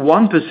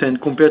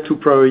 +21% compared to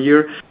prior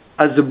year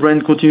as the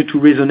brand continued to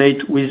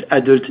resonate with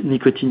adult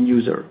nicotine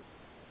user.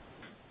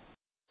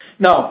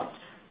 Now,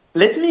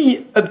 let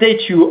me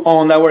update you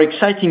on our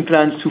exciting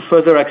plans to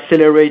further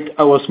accelerate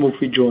our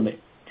smoke-free journey.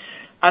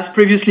 As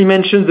previously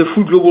mentioned, the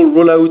full global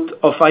rollout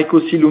of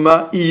IQOS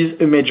ILUMA is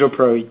a major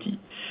priority.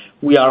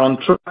 We are on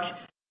track to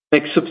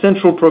make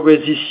substantial progress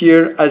this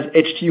year as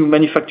HTU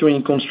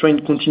manufacturing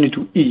constraints continue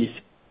to ease.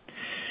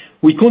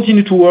 We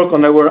continue to work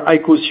on our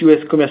IQOS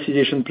US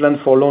commercialization plan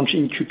for launch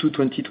in Q2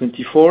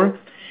 2024,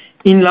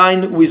 in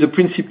line with the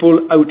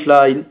principle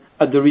outlined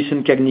at the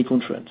recent CAGNY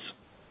conference.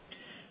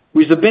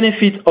 With the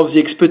benefit of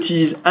the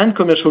expertise and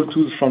commercial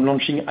tools from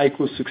launching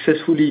IQOS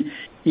successfully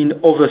in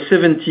over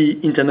 70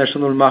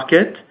 international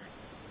markets,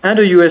 and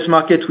a US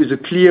market with a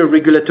clear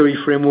regulatory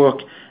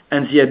framework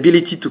and the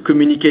ability to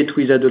communicate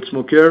with adult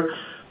smokers,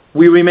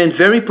 we remain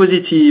very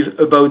positive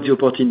about the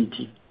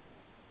opportunity.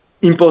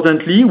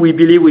 Importantly, we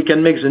believe we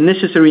can make the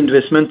necessary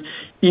investment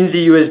in the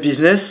US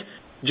business,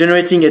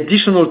 generating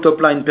additional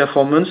top-line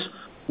performance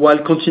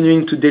while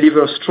continuing to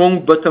deliver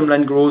strong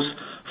bottom-line growth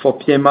for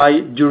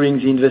PMI during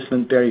the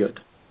investment period.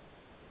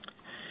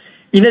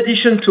 In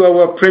addition to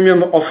our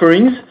premium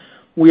offerings,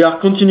 we are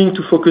continuing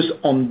to focus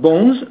on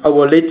Bonds,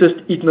 our latest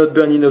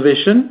heat-not-burn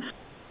innovation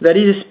that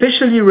is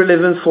especially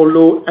relevant for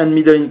low and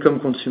middle-income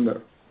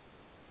consumers.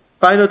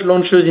 Pilot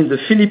launches in the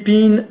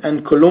Philippines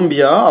and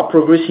Colombia are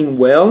progressing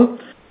well,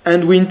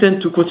 and we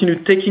intend to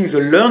continue taking the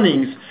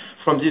learnings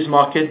from this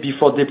market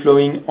before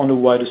deploying on a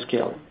wider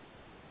scale.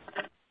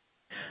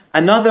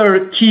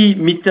 Another key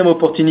midterm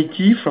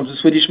opportunity from the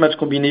Swedish Match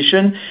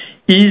combination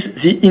is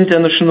the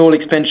international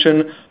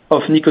expansion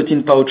of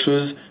nicotine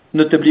pouches,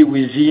 notably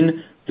with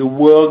ZYN, the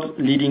world's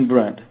leading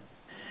brand.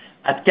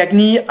 At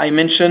CAGNY, I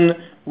mentioned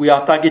we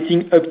are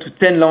targeting up to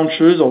 10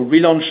 launches or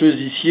relaunches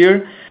this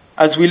year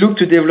as we look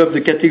to develop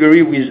the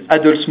category with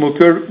adult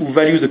smokers who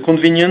value the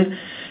convenience,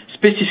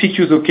 specific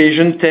use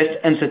occasion, taste,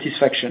 and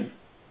satisfaction.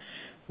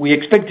 We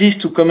expect this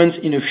to commence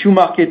in a few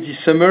markets this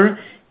summer,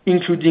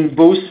 including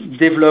both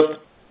developed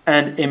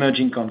and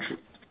emerging countries.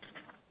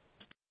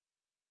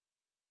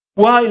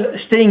 While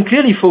staying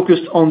clearly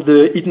focused on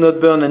the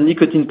heat-not-burn and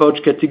nicotine pouch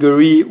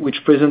category, which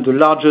present the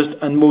largest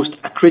and most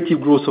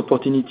accretive growth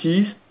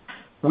opportunities,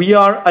 we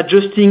are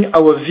adjusting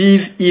our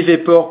VEEV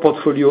e-vapor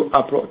portfolio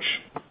approach.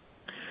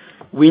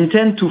 We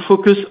intend to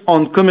focus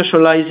on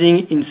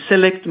commercializing in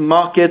select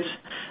markets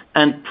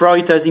and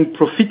prioritizing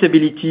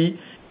profitability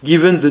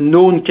given the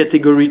known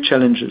category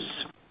challenges.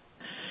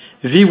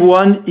 VEEV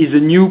One is a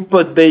new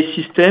pod-based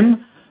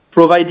system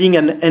providing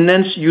an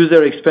enhanced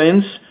user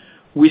experience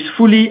with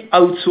fully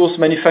outsourced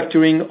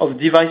manufacturing of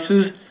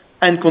devices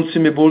and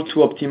consumables to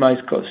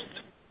optimize cost.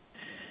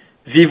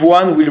 VEEV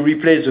One will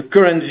replace the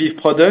current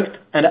VEEV product,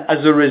 and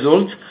as a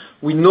result,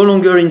 we no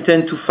longer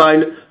intend to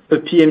file a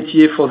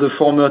PMTA for the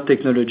former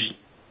technology.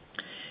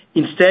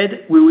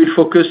 Instead, we will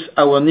focus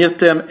our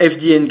near-term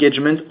FDA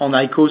engagement on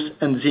IQOS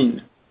and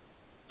ZYN.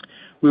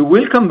 We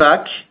will come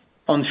back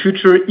on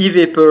future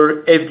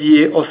e-vapor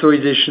FDA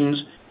authorizations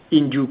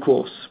in due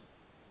course.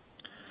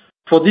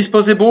 For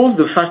disposable,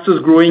 the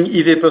fastest growing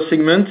e-vapor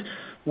segment,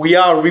 we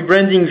are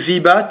rebranding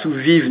VEEBA to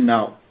VEEV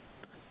now.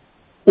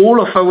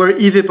 All of our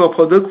e-vapor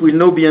products will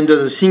now be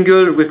under the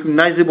single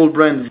recognizable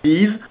brand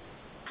VEEV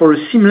for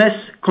a seamless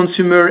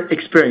consumer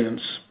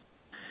experience.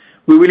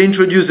 We will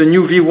introduce a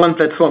new VEEV One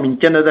platform in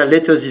Canada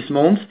later this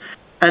month,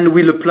 and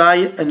will apply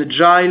an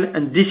agile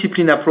and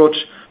disciplined approach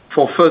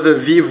for further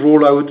VEEV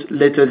rollout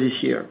later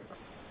this year.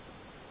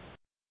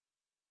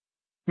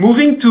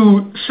 Moving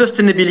to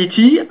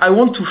sustainability, I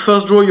want to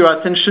first draw your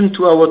attention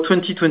to our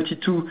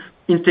 2022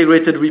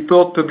 integrated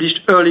report published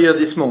earlier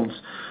this month,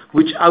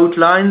 which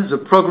outlines the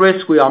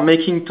progress we are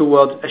making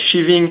towards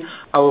achieving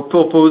our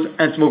purpose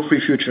and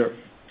smoke-free future.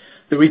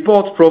 The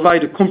report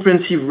provides a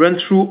comprehensive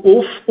run-through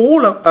of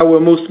all of our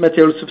most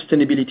material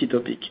sustainability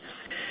topics.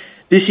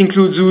 This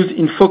includes those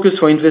in focus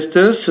for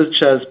investors,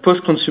 such as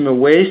post-consumer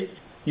waste,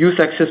 youth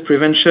access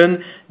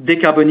prevention,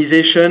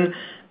 decarbonization,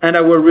 and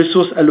our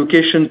resource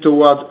allocation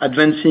towards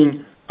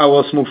advancing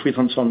our smoke-free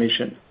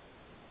transformation.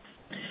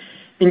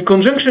 In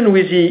conjunction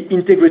with the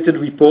integrated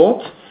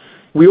report,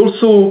 we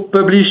also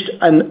published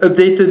an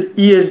updated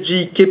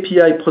ESG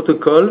KPI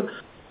protocol,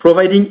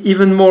 providing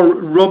even more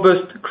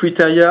robust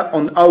criteria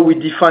on how we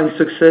define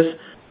success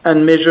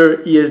and measure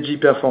ESG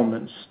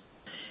performance.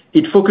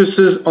 It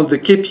focuses on the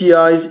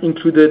KPIs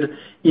included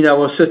in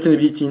our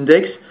sustainability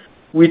index,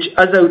 which,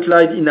 as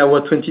outlined in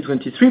our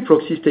 2023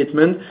 proxy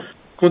statement,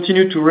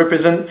 continue to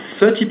represent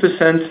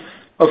 30%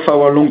 of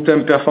our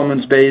long-term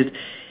performance-based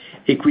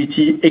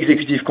equity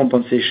executive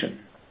compensation.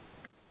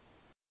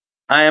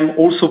 I am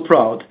also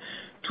proud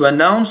to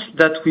announce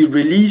that we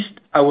released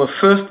our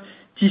first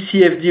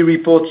TCFD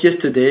report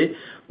yesterday,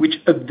 which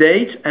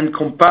updates and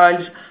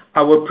compiles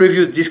our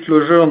previous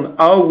disclosure on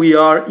how we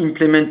are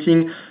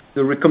implementing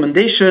the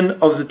recommendation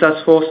of the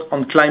Task Force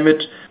on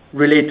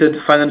Climate-related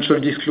Financial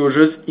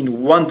Disclosures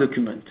in one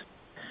document.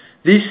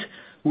 This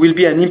will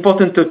be an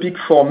important topic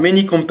for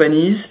many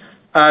companies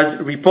as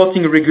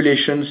reporting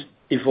regulations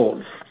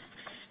evolve.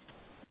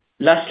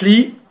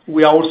 Lastly,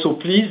 we are also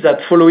pleased that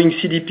following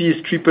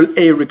CDP's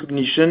AAA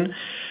recognition,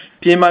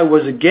 PMI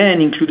was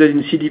again included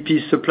in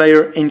CDP's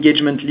Supplier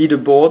Engagement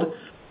Leaderboard,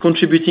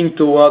 contributing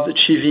towards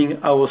achieving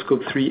our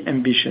Scope 3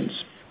 ambitions.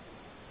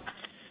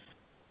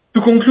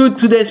 To conclude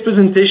today's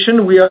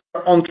presentation, we are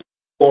on track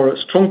for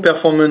strong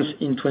performance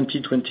in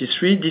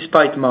 2023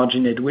 despite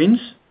margin headwinds.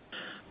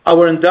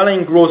 Our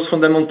underlying growth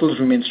fundamentals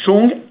remain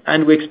strong,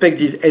 and we expect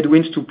these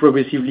headwinds to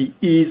progressively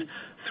ease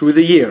through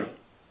the year.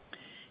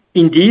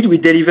 Indeed, we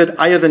delivered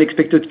higher than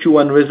expected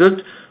Q1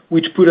 results,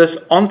 which put us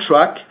on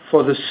track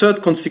for the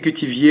third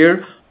consecutive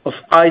year of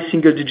high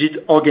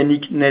single-digit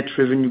organic net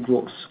revenue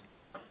growth.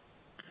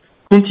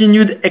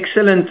 Continued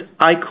excellent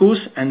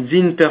IQOS and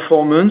ZYN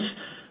performance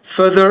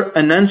further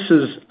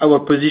enhances our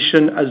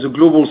position as a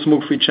global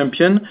smoke-free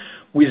champion,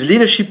 with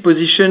leadership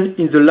position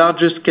in the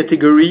largest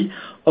category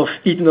of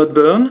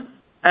heat-not-burn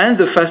and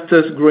the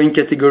fastest growing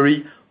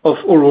category of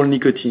oral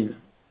nicotine.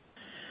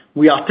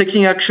 We are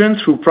taking action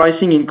through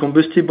pricing in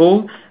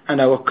combustible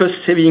and our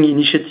cost-saving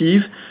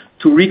initiative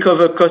to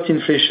recover cost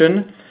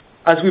inflation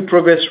as we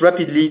progress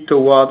rapidly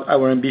toward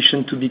our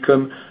ambition to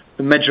become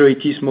a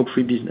majority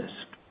smoke-free business.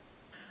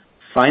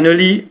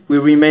 Finally, we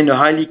remain a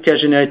highly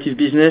cash-generative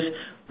business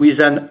with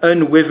an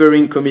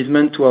unwavering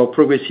commitment to our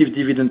progressive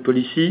dividend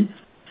policy.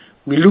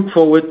 We look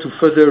forward to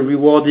further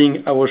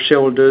rewarding our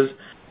shareholders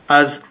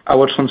as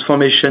our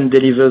transformation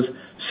delivers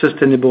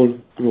sustainable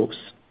growth.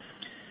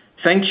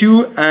 Thank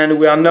you, and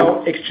we are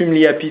now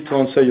extremely happy to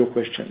answer your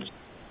questions.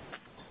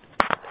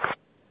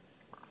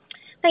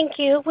 Thank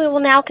you. We will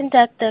now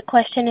conduct the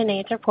question and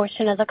answer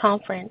portion of the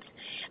conference.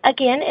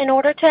 Again, in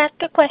order to ask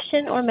a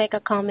question or make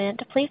a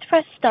comment, please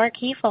press star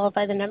key followed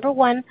by the number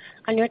 1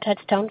 on your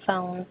touch-tone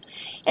phone.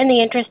 In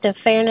the interest of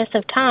fairness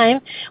of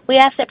time, we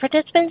ask that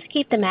participants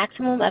keep the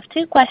maximum of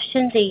 2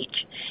 questions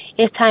each.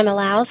 If time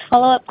allows,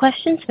 follow-up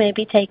questions may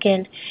be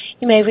taken.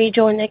 You may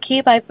rejoin the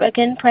queue by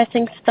again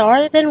pressing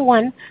star then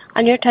 1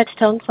 on your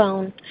touch-tone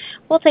phone.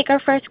 We'll take our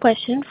first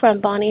question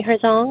from Bonnie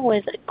Herzog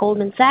with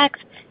Goldman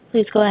Sachs.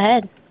 Please go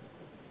ahead.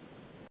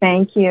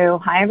 Thank you.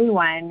 Hi,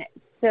 everyone.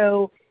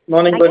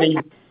 Morning, Bonnie.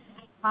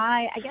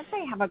 Hi. I guess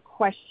I have a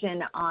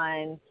question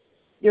on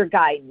your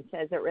guidance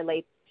as it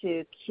relates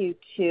to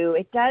Q2.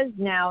 It does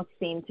now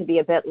seem to be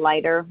a bit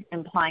lighter,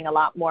 implying a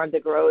lot more of the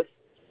growth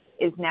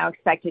is now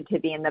expected to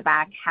be in the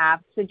back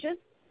half. So just,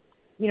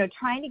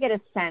 trying to get a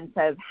sense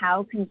of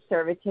how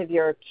conservative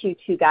your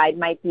Q2 guide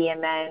might be,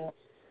 and then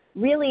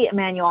really,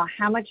 Emmanuel,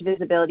 how much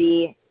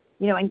visibility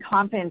and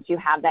confidence you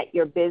have that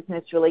your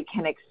business really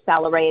can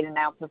accelerate and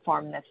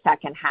outperform in the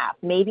second half.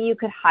 Maybe you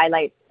could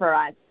highlight for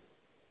us,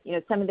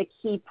 some of the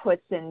key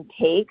puts and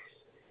takes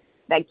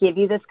that give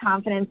you this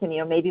confidence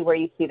and, maybe where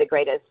you see the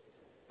greatest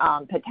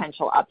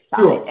potential upside.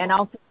 Sure. And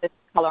also this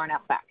color and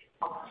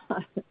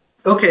effect.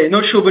 Okay.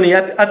 No, sure, Bonnie.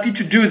 Happy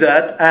to do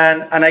that.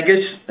 And I guess,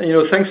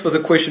 thanks for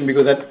the question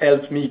because that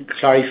helps me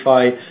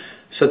clarify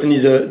certainly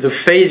the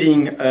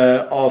phasing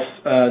of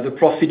the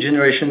profit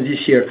generation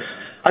this year.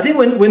 I think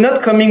we're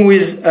not coming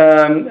with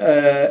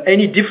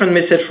any different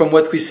message from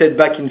what we said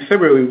back in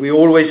February. We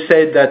always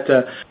said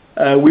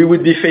that we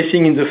would be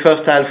facing in the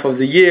first half of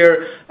the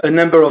year a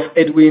number of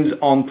headwinds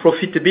on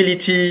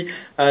profitability,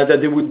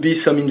 that there would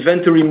be some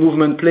inventory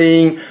movement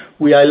playing.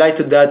 We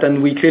highlighted that,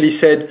 and we clearly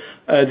said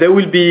there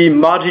will be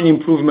margin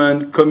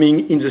improvement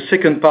coming in the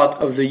second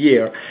part of the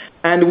year.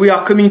 And we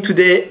are coming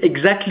today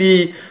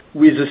exactly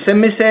with the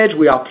same message.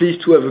 We are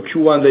pleased to have a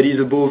Q1 that is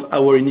above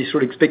our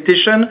initial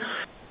expectation.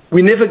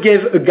 We never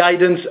gave a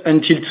guidance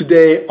until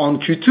today on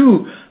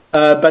Q2,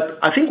 but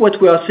I think what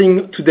we are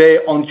seeing today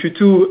on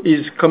Q2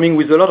 is coming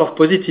with a lot of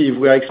positive.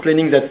 We are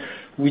explaining that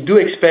we do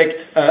expect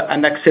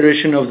an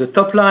acceleration of the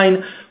top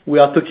line. We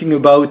are talking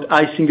about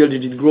high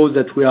single-digit growth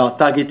that we are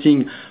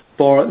targeting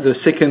for the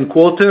second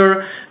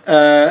quarter,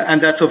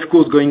 and that's, of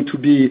course, going to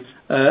be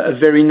a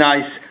very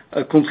nice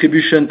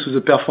contribution to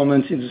the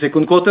performance in the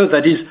second quarter.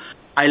 That is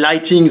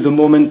highlighting the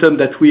momentum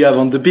that we have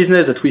on the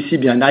business, that we see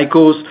behind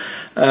IQOS,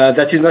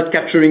 that is not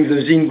capturing the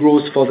ZYN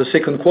growth for the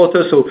second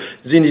quarter. So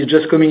ZYN is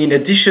just coming in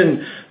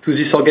addition to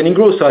this organic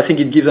growth. So I think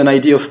it gives an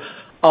idea of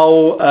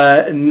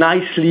how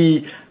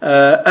nicely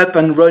up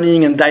and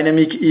running and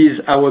dynamic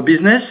is our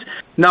business.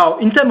 Now,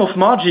 in terms of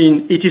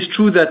margin, it is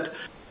true that,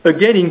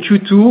 again, in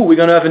Q2, we're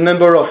going to have a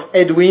number of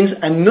headwinds,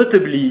 and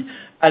notably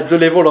at the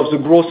level of the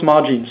gross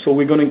margin. So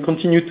we're going to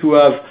continue to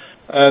have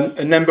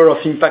a number of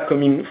impact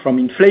coming from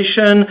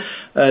inflation.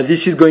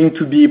 This is going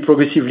to be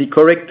progressively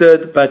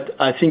corrected, but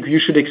I think you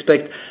should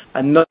expect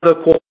another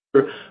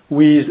quarter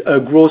with a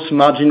gross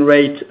margin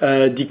rate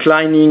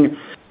declining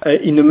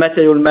in a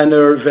material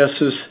manner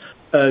versus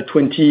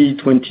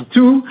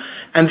 2022.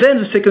 And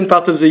then the second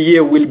part of the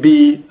year will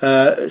be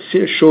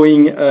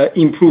showing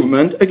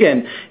improvement,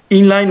 again,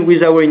 in line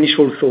with our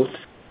initial thoughts.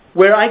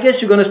 Where I guess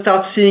you're going to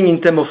start seeing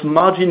in terms of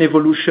margin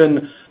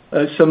evolution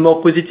some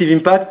more positive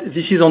impact,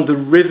 this is on the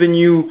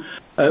revenue,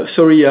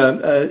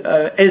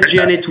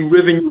 SG&A to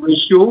revenue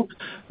ratio,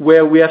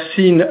 where we have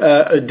seen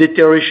a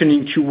deterioration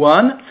in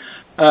Q1.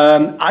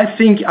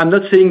 I'm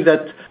not saying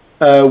that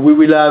we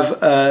will have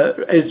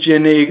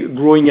SG&A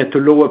growing at a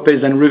lower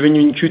pace than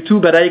revenue in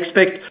Q2, but I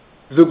expect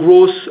the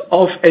growth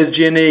of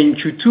SG&A in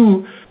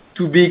Q2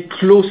 to be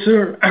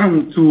closer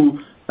to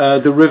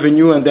the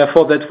revenue, and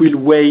therefore that will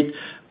weigh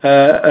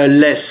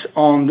less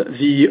on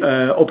the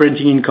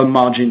operating income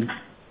margin.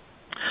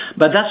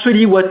 But that's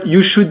really what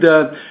you should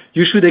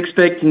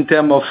expect in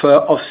terms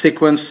of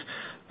sequence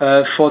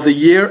for the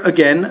year.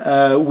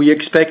 Again, we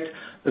expect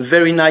a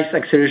very nice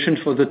acceleration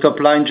for the top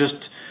line, just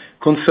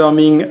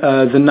confirming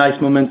the nice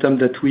momentum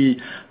that we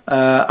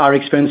are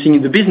experiencing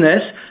in the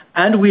business.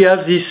 And we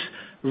have this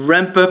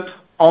ramp up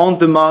on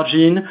the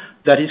margin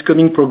that is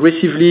coming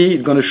progressively.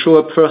 It's going to show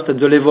up first at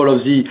the level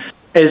of the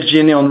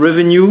SG&A on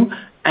revenue.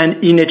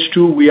 And in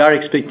H2, we are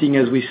expecting,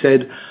 as we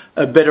said,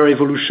 a better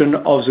evolution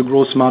of the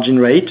gross margin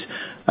rate.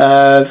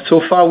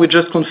 So far, we're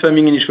just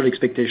confirming initial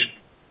expectation.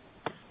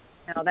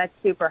 No, that's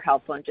super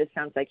helpful. And just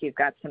sounds like you've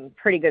got some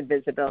pretty good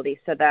visibility.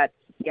 So that's,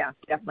 yeah,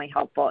 definitely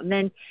helpful. And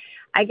then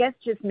I guess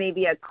just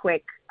maybe a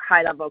quick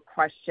high-level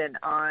question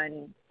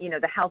on,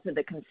 the health of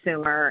the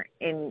consumer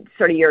in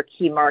sort of your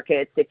key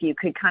markets, if you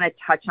could kind of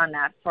touch on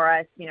that for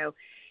us,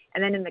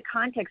 and then in the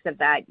context of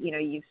that,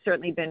 you've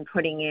certainly been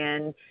putting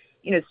in,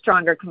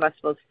 stronger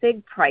combustible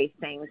cig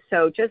pricing.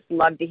 So just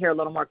love to hear a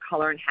little more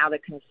color on how the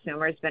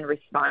consumer has been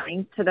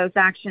responding to those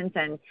actions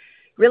and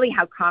really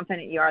how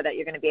confident you are that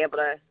you're going to be able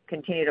to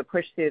continue to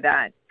push through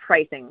that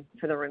pricing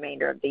for the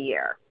remainder of the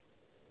year.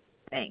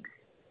 Thanks.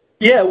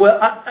 Yeah, well,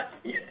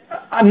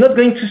 I'm not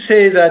going to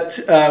say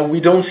that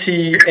we don't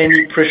see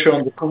any pressure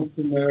on the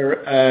consumer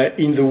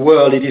in the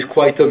world. It is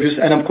quite obvious.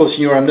 And of course,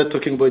 I'm not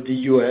talking about the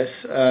US,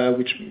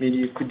 which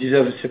maybe could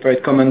deserve a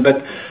separate comment.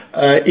 But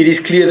it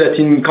is clear that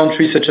in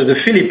countries such as the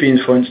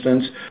Philippines, for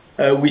instance,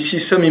 we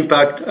see some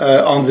impact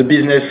on the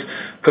business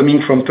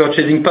coming from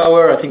purchasing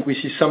power. I think we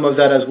see some of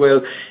that as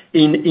well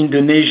in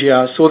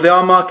Indonesia. So there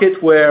are markets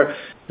where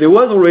there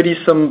was already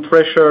some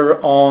pressure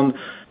on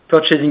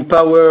purchasing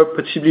power,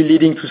 possibly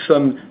leading to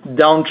some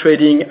down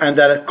trading, and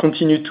that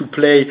continued to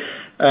play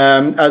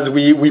as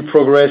we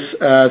progress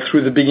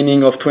through the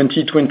beginning of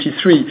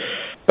 2023.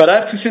 But I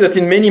have to say that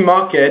in many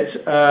markets,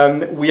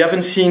 we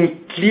haven't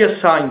seen clear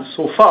signs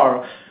so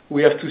far.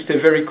 We have to stay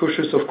very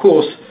cautious, of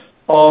course,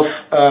 of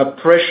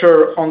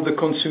pressure on the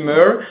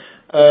consumer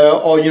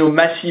or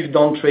massive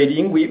down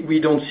trading. We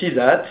don't see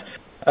that.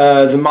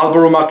 The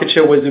Marlboro market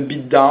share was a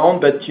bit down,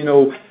 but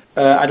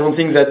I don't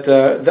think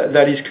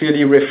that is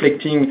clearly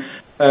reflecting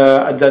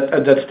at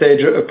that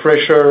stage a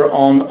pressure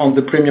on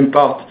the premium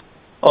part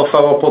of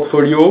our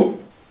portfolio.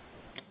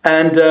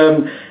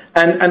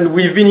 And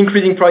we've been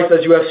increasing price,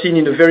 as you have seen,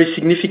 in a very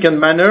significant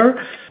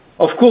manner.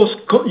 Of course,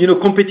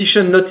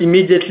 competition not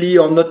immediately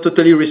or not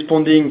totally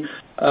responding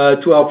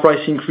to our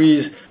price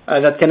increase,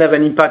 that can have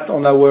an impact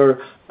on our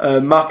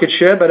market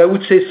share. But I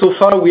would say so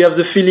far we have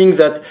the feeling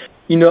that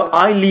in a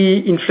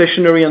highly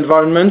inflationary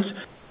environment,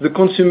 the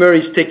consumer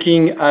is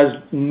taking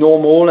as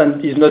normal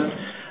and is not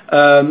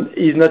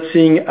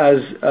seeing as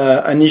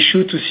an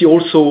issue to see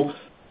also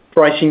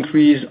price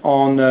increase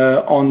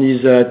on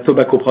his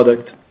tobacco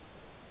product.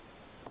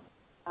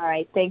 All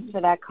right. Thanks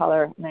for that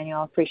color,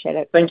 Emmanuel. Appreciate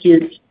it. Thank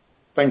you.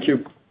 Thank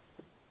you.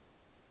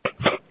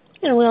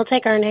 And we'll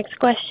take our next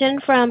question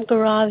from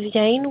Gaurav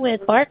Jain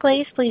with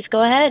Barclays. Please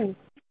go ahead.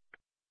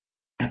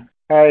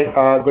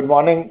 Hi, good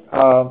morning,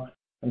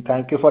 and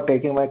thank you for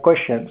taking my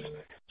questions.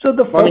 So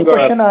the first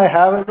question I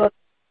have is on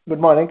good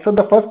morning. So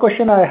the first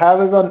question I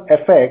have is on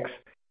FX.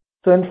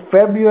 So in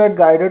February, you had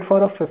guided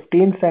for a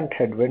 15-cent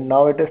headwind.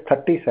 Now it is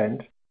 30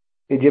 cents.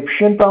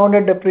 Egyptian pound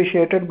had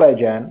depreciated by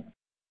Jan.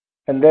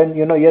 And then,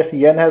 yes,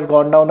 yen has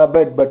gone down a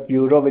bit, but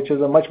euro, which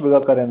is a much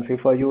bigger currency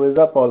for you, is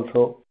up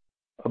also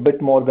a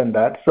bit more than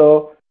that.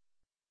 So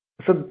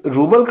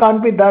ruble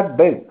can't be that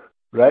big,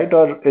 right?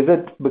 Or is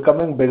it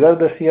becoming bigger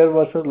this year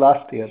versus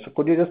last year? So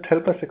could you just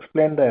help us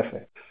explain the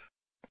FX?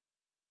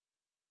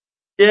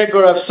 Yeah,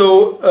 Gaurav.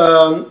 So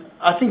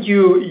I think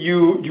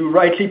you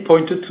rightly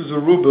pointed to the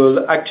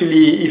ruble.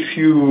 Actually, if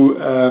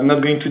I'm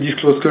not going to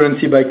disclose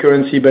currency by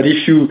currency, but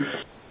if you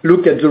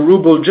look at the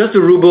ruble, just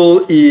the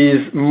ruble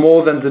is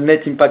more than the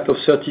net impact of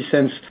 30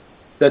 cents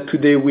that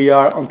today we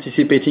are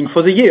anticipating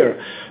for the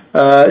year.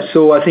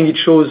 So I think it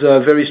shows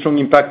a very strong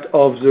impact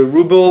of the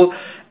ruble.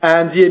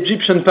 And the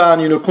Egyptian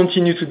pound,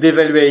 continue to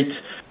devaluate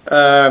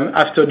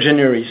after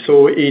January.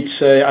 So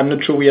I'm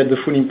not sure we had the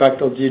full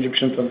impact of the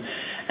Egyptian pound.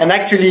 And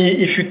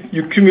actually, if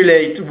you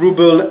cumulate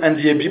ruble and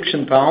the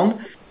Egyptian pound,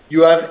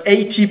 you have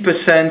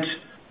 80%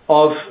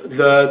 of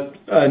the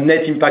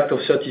net impact of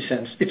 30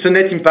 cents. It's a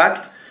net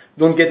impact,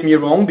 don't get me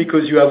wrong,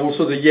 because you have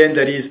also the yen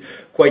that is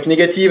quite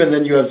negative, and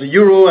then you have the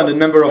euro and a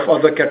number of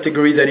other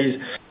categories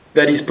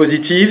that is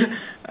positive.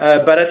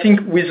 But I think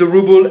with the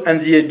ruble and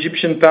the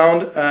Egyptian pound,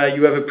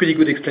 you have a pretty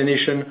good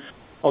explanation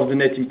of the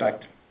net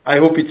impact. I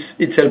hope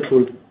it's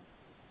helpful.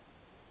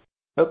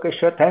 Okay,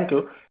 sure. Thank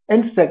you.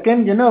 And second,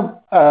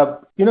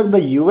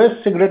 the U.S.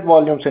 cigarette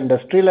volumes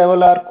industry level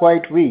are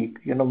quite weak,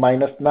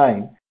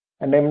 -9.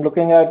 And I'm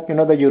looking at,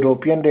 the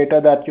European data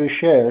that you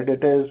shared.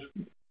 It is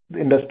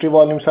industry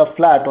volumes are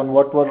flat on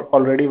what were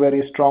already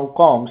very strong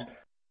comps.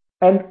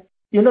 And,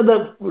 the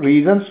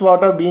reasons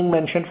what are being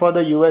mentioned for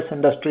the U.S.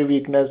 industry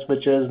weakness,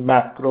 which is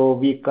macro,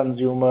 weak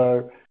consumer,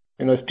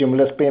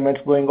 stimulus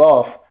payments going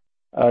off,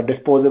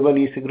 disposable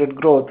e-cigarette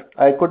growth,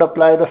 I could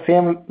apply the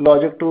same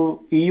logic to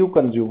EU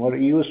consumer,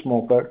 EU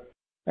smoker,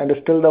 and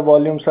still the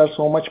volumes are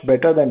so much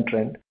better than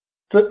trend.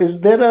 So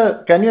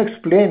can you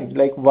explain,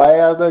 why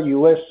are the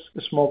US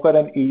smoker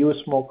and EU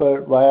smoker,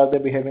 why are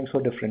they behaving so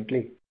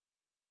differently?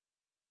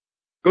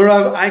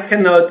 Gaurav, I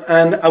cannot,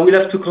 and I will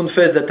have to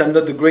confess that I'm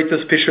not the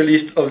greatest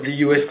specialist of the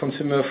US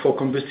consumer for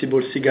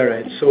combustible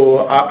cigarettes. So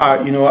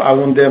I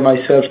won't dare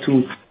myself to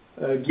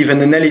give an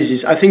analysis.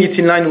 I think it's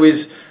in line with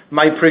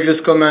my previous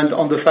comment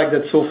on the fact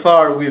that so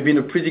far we've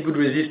been a pretty good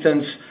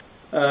resistance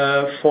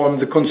from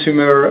the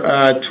consumer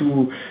to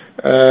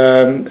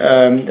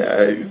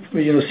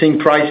seeing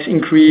price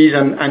increase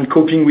and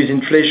coping with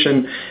inflation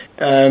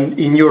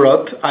in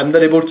Europe. I'm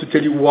not able to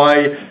tell you why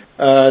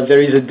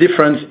there is a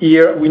difference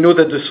here. We know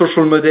that the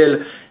social model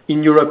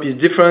in Europe is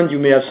different. You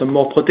may have some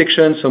more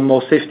protection, some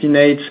more safety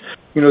nets,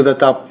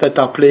 that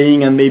are playing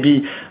and maybe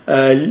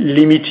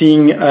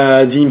limiting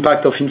the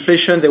impact of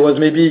inflation. There was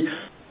maybe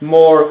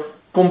more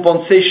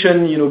compensation,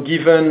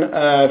 given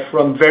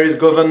from various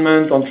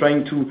governments on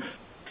trying to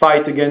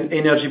fight against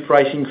energy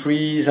price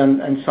increase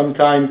and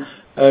sometimes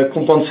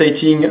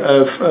compensating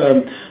of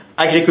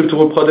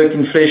agricultural product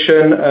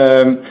inflation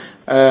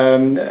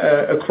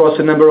across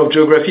a number of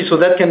geographies. So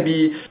that can be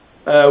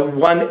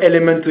one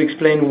element to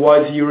explain why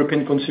the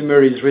European consumer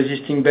is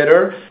resisting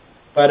better.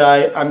 But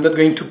I'm not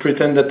going to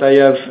pretend that I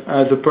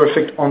have the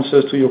perfect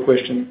answers to your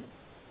question.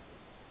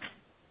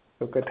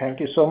 Okay, thank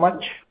you so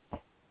much.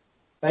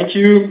 Thank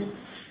you.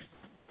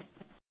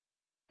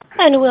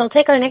 And we'll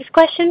take our next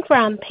question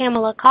from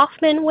Pamela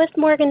Kaufman with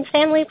Morgan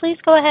Stanley. Please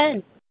go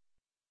ahead.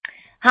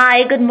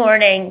 Hi, good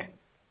morning.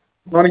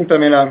 Morning,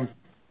 Pamela.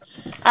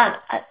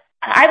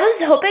 I was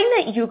hoping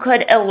that you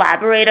could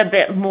elaborate a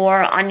bit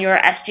more on your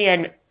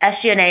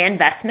SG&A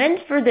investment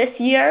for this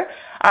year.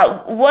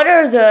 What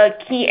are the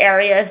key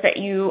areas that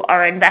you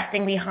are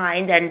investing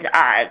behind and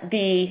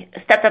the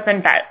stepped-up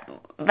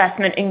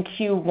investment in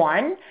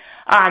Q1?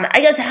 I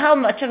guess how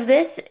much of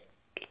this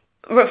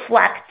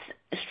reflects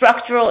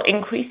structural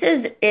increases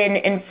in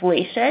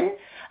inflation,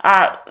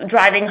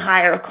 driving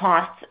higher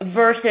costs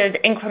versus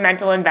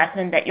incremental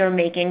investment that you're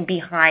making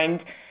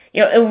behind,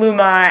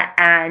 Illuma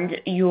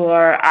and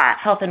your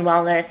health and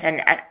wellness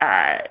and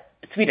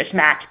Swedish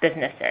Match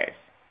businesses?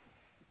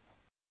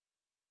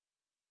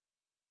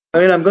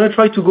 I'm going to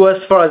try to go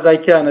as far as I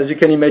can. As you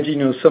can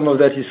imagine, some of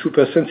that is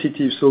super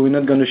sensitive, so we're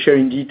not going to share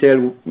in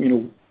detail,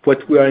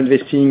 what we are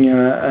investing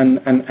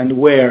and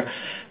where.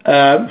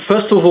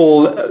 First of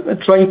all,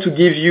 trying to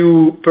give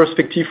you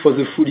perspective for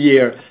the full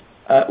year.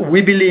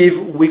 We believe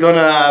we're going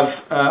to have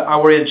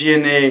our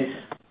SG&A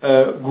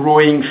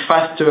growing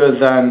faster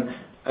than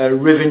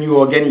revenue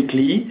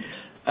organically.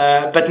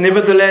 But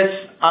nevertheless,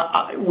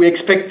 we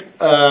expect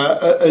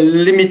a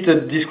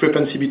limited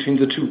discrepancy between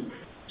the two.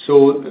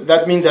 So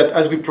that means that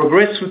as we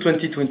progress through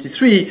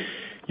 2023,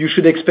 you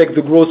should expect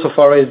the growth of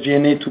our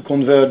SG&A to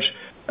converge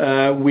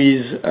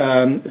with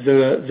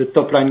the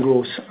top line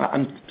growth.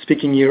 I'm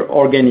speaking here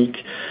organic.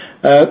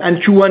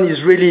 And Q1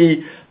 is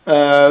really,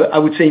 I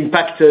would say,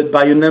 impacted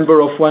by a number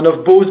of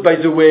one-off, both, by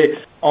the way,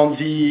 on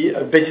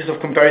the basis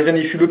of comparison.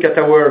 If you look at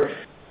our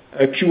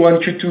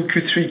Q1, Q2,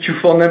 Q3,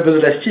 Q4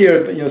 numbers last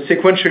year,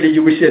 sequentially,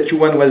 you will see that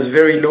Q1 was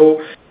very low,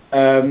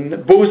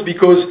 both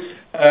because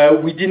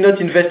we did not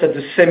invest at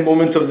the same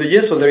moment of the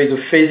year, so there is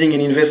a phasing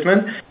in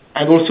investment,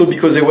 and also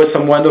because there was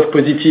some one-off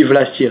positive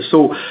last year.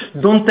 So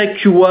don't take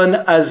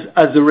Q1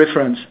 as a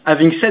reference.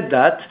 Having said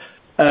that,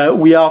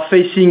 we are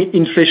facing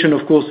inflation,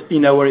 of course,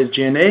 in our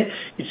SG&A.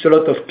 It's a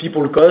lot of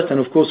people cost, and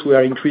of course, we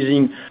are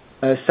increasing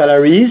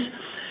salaries.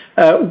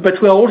 But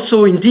we are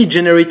also indeed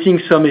generating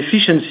some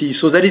efficiency.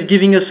 So that is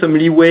giving us some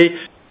leeway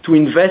to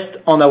invest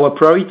on our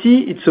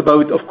priority. It's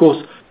about, of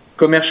course,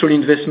 commercial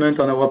investment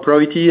on our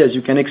priority, as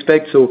you can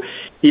expect. So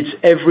it's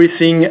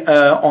everything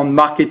on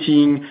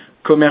marketing,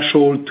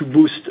 commercial to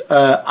boost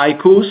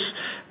IQOS.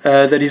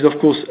 That is,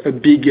 of course, a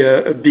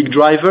big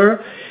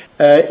driver.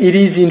 It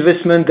is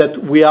investment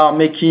that we are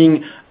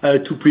making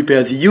to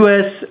prepare the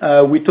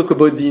US. We talk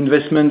about the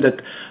investment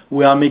that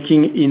we are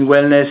making in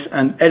wellness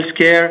and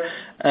healthcare.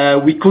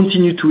 We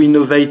continue to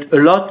innovate a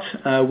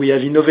lot. We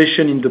have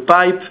innovation in the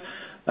pipe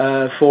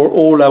for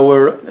all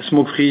our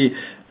smoke-free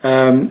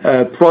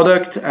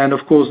product, and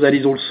of course, that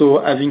is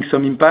also having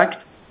some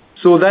impact.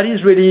 So that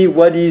is really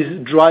what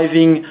is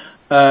driving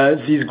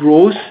this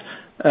growth.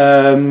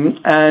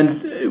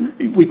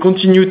 And we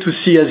continue to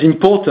see as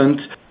important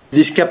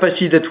this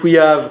capacity that we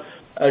have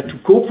to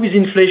cope with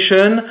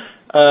inflation,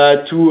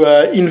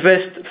 to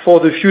invest for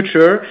the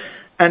future,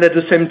 and at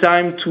the same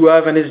time to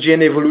have an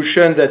SG&A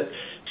evolution that,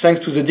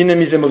 thanks to the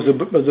dynamism of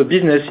the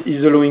business,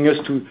 is allowing us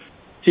to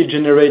still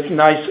generate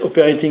nice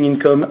operating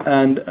income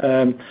and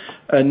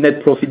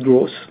net profit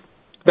growth.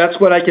 That's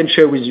what I can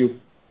share with you.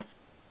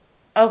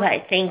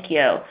 Okay, thank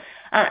you.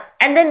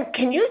 And then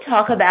can you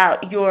talk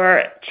about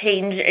your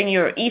change in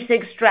your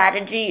e-cig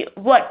strategy?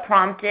 What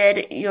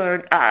prompted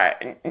your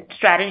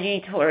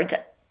strategy towards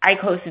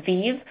IQOS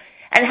VEEV?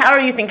 And how are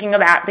you thinking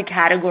about the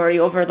category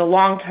over the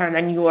long term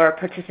and your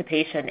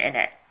participation in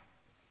it?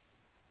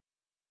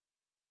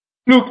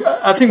 Look,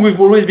 I think we've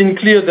always been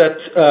clear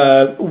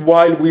that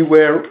while we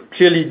were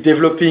clearly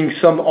developing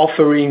some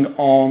offering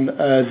on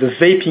the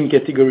vaping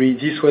category,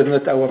 this was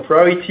not our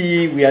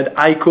priority. We had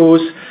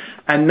IQOS,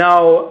 and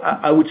now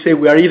I would say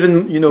we are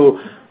even,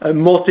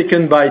 more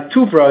taken by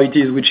two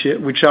priorities,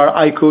 which are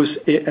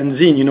IQOS and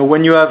ZYN.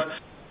 When you have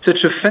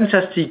such a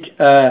fantastic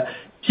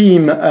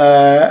team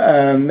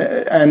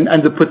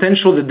and the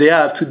potential that they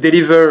have to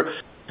deliver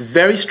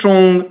very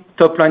strong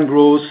top-line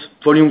growth,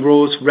 volume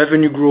growth,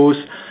 revenue growth,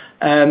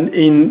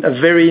 in a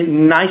very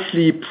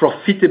nicely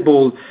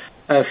profitable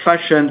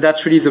fashion,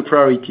 that's really the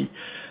priority.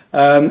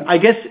 I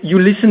guess you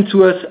listened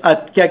to us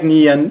at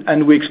CAGNY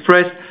and we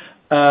expressed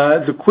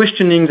the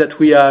questioning that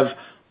we have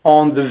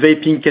on the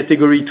vaping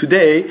category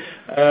today,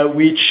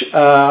 which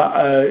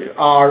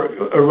are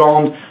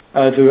around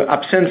the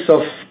absence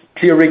of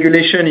clear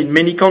regulation in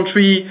many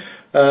countries,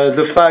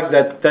 the fact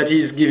that that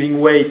is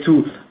giving way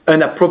to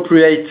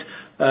inappropriate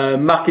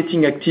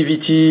marketing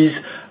activities,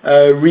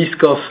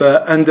 risk of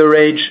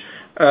underage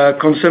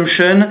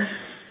consumption,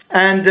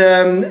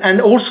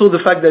 and also the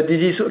fact that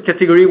this is a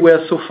category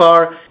where so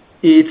far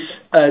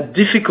it's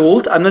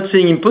difficult, I'm not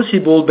saying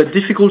impossible, but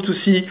difficult to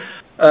see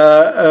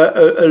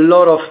a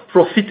lot of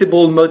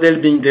profitable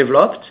model being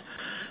developed.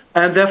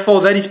 And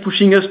therefore, that is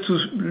pushing us to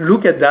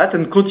look at that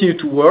and continue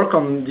to work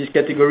on this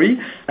category.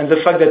 And the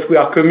fact that we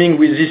are coming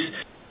with this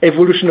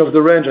evolution of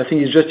the range, I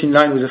think, is just in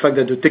line with the fact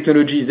that the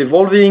technology is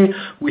evolving.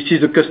 We see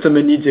the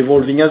customer needs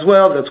evolving as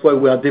well. That's why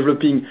we are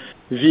developing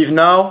VEEV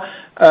now.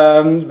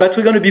 But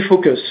we're going to be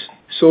focused.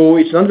 So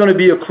it's not going to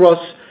be across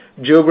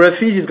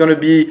geographies. It's going to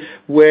be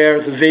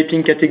where the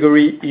vaping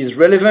category is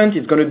relevant.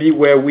 It's going to be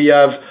where we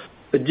have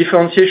a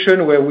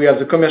differentiation, where we have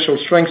the commercial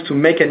strength to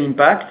make an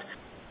impact.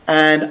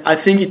 And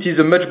I think it is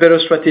a much better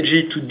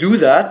strategy to do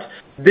that,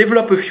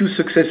 develop a few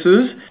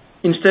successes,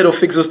 instead of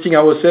exhausting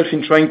ourselves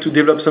in trying to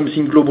develop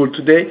something global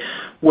today,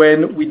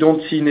 when we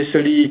don't see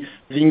necessarily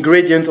the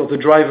ingredient or the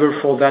driver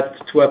for that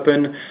to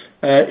happen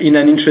in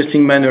an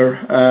interesting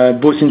manner,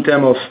 both in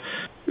terms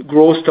of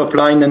growth, top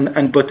line,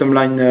 and bottom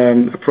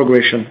line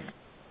progression.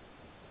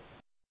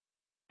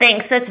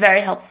 Thanks, that's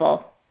very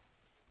helpful.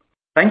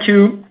 Thank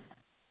you.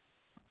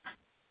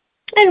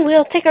 And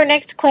we'll take our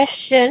next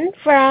question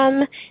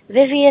from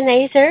Vivien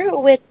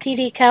Azer with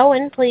TD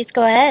Cowen. Please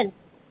go ahead.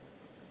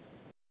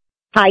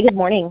 Hi, good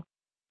morning.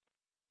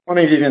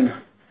 Morning,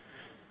 Vivien.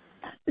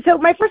 So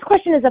my first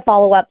question is a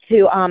follow-up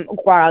to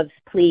Gaurav's,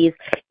 please.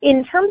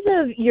 In terms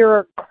of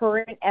your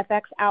current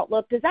FX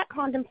outlook, does that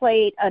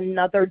contemplate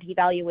another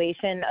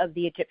devaluation of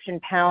the Egyptian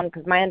pound?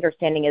 Because my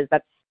understanding is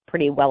that's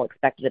pretty well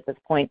expected at this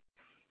point.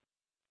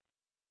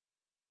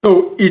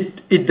 So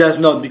it does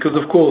not, because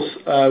of course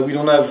we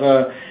don't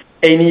have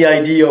any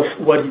idea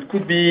of what it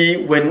could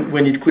be,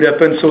 when it could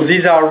happen. So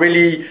these are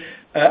really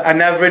an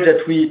average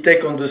that we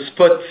take on the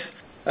spot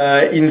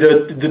in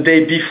the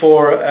day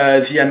before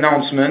the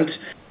announcement,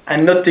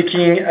 and not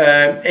taking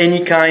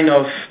any kind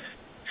of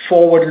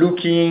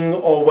forward-looking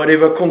or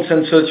whatever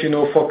consensus,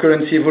 for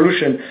currency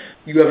evolution.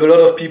 You have a lot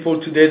of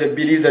people today that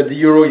believe that the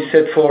euro is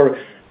set for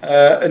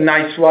a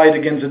nice ride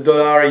against the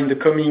dollar in the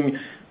coming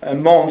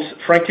months.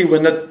 Frankly,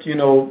 we're not,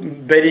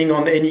 betting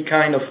on any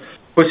kind of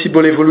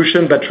possible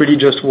evolution, but really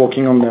just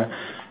working on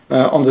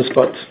the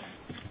spot.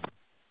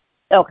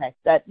 Okay,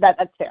 that's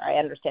fair. I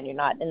understand you're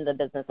not in the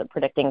business of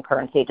predicting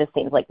currency. It just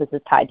seems like this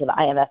is tied to the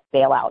IMF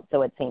bailout,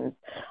 so it seems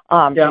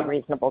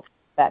reasonable to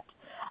expect.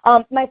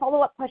 My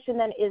follow-up question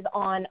then is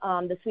on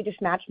the Swedish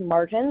Match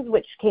margins,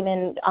 which came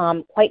in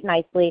quite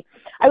nicely.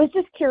 I was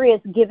just curious,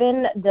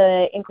 given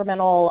the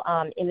incremental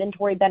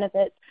inventory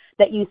benefits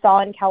that you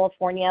saw in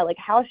California, like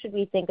how should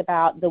we think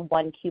about the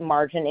 1Q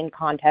margin in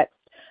context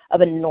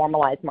of a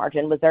normalized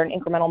margin? Was there an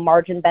incremental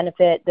margin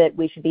benefit that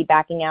we should be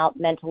backing out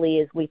mentally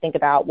as we think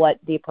about what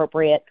the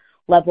appropriate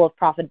level of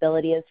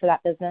profitability is for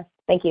that business?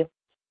 Thank you.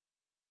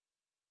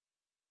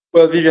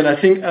 Well, Vivien,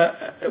 I think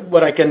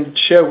what I can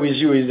share with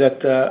you is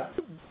that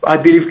I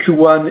believe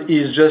Q1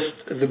 is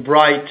just the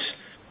bright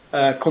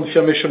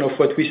confirmation of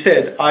what we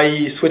said,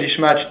 i.e. Swedish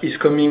Match is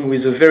coming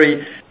with a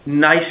very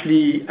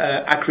nicely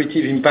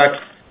accretive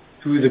impact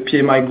to the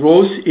PMI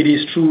growth. It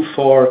is true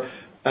for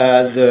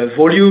the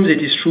volumes,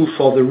 it is true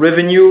for the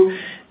revenue,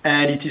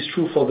 and it is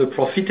true for the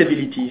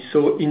profitability.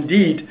 So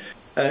indeed,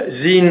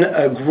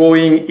 ZYN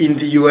growing in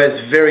the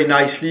US very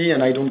nicely,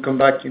 and I don't come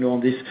back,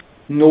 on this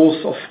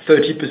north of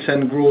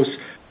 30% growth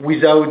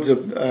without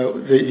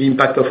the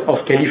impact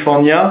of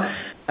California.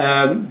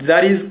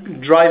 That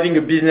is driving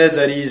a business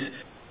that is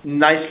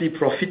nicely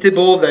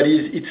profitable, that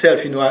is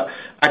itself,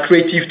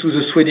 accretive to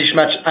the Swedish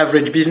Match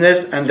average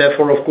business, and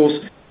therefore, of course,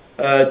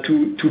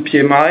 to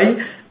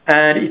PMI.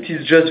 And it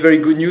is just very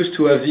good news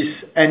to have this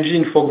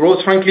engine for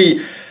growth. Frankly,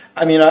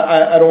 I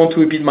don't want to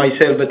repeat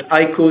myself, but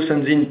IQOS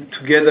and ZYN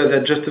together,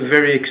 they're just a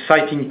very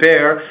exciting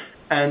pair.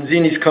 And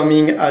ZYN is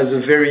coming as a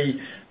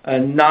very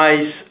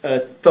nice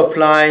top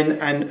line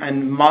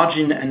and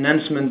margin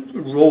enhancement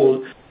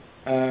role,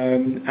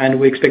 and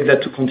we expect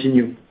that to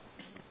continue.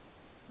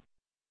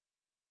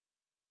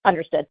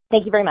 Understood.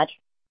 Thank you very much.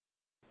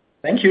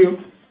 Thank you.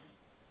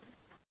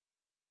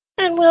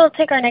 And we'll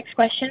take our next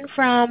question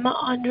from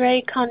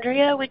Andre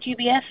Condrea with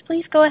UBS.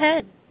 Please go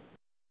ahead.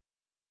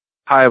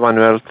 Hi,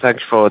 Emmanuel.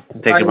 Thanks for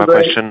taking my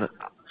question.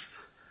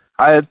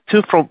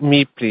 Two from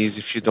me, please,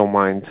 if you don't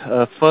mind.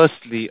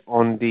 Firstly,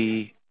 on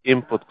the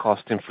input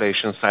cost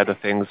inflation side of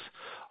things,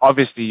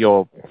 obviously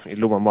your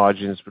ILUMA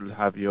margins will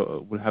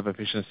have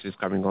efficiencies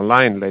coming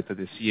online later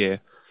this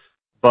year.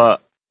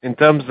 But in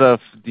terms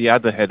of the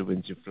other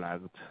headwinds you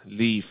flagged,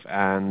 leaf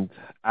and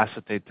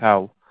acetate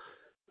tow,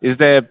 is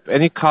there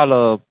any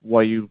color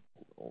where you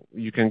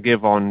can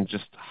give on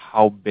just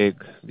how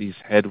big these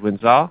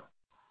headwinds are?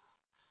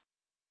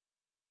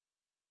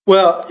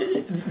 Well,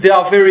 they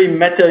are very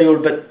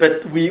material,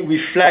 but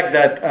we flag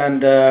that,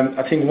 and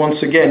I think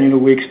once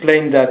again, we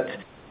explained that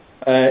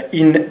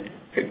in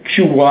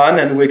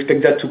Q1, and we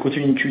expect that to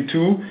continue in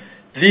Q2.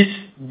 This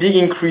big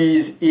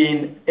increase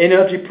in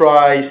energy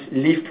price,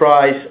 leaf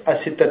price,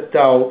 acetate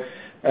tow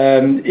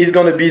is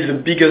going to be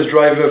the biggest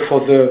driver for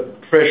the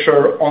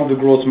pressure on the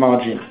gross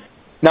margin.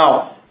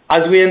 Now,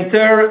 as we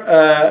enter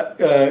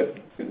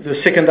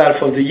the second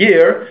half of the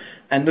year,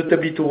 and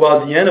notably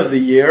towards the end of the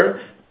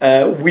year,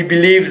 we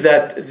believe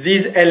that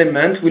these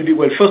elements will be,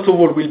 first of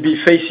all, we'll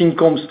be facing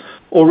comps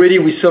already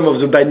with some of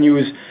the bad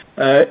news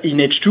in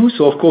H2.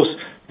 So, of course,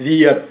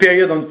 the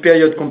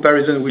period-on-period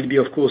comparison will be,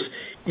 of course,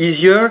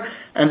 easier.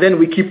 And then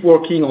we keep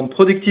working on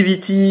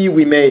productivity.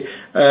 We may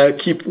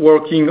keep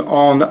working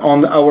on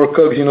our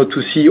COGS,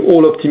 to see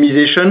all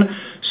optimization.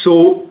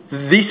 So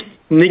this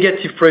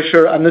negative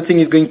pressure, I'm not saying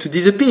it's going to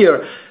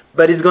disappear,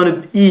 but it's going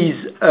to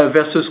ease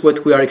versus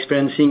what we are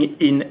experiencing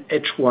in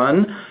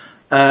H1.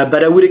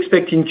 But I would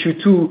expect in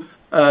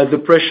Q2 the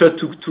pressure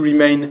to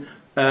remain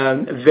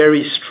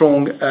very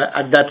strong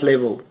at that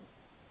level.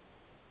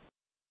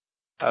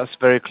 That's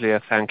very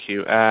clear. Thank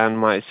you. And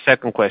my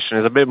second question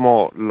is a bit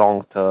more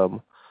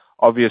long-term.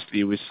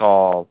 Obviously, we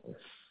saw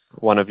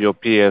one of your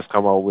peers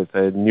come out with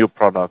a new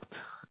product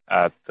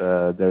at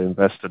their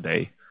Investor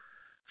Day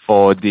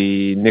for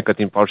the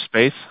nicotine pouch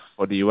space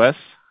for the US.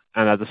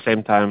 And at the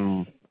same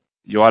time,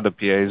 your other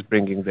peer is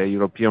bringing their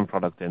European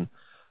product in.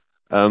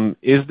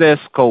 Is there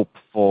scope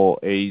for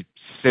a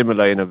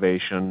similar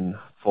innovation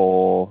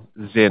for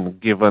ZYN,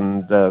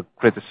 given the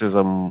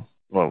criticism,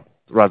 well,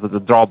 rather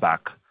the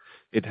drawback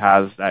it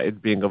has, that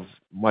it being a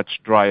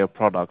much drier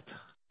product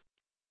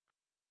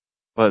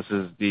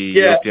versus the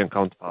European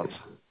counterparts?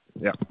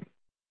 Yeah.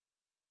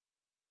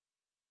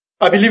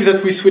 I believe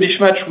that with Swedish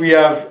Match, we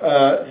have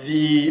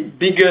the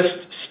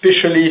biggest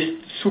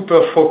specialist,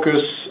 super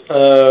focused,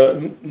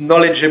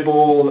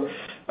 knowledgeable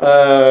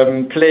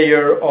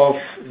player of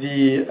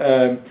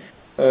the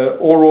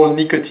oral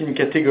nicotine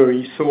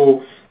category.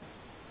 So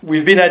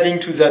we've been adding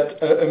to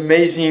that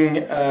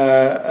amazing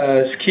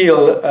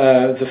skill,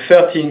 the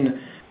 13.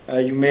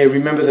 You may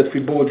remember that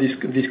we bought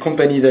this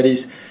company that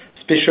is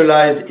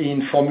specialized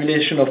in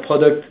formulation of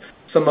product,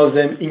 some of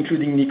them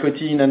including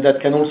nicotine, and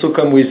that can also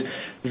come with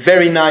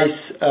very nice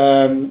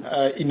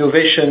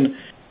innovation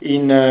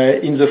in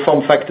the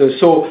form factor.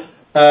 So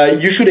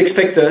you should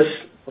expect us,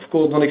 of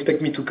course, don't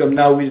expect me to come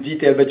now with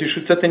detail, but you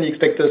should certainly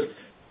expect us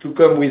to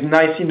come with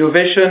nice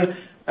innovation.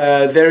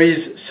 There is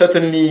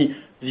certainly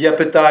the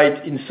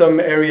appetite in some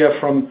area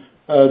from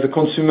the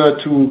consumer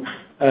to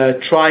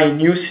try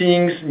new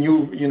things,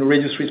 new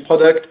reduced-risk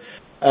product,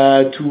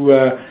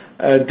 to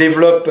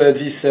develop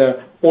this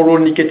oral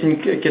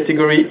nicotine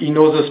category in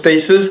other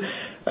spaces.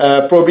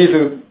 Probably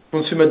the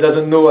consumer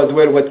doesn't know as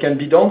well what can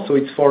be done, so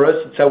it's for us,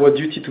 it's our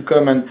duty to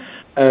come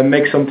and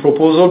make some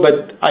proposal.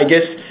 But I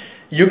guess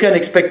you can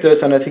expect us,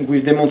 and I think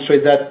we've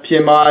demonstrated that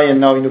PMI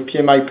and now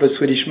PMI plus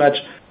Swedish Match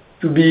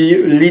to be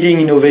leading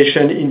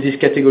innovation in this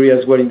category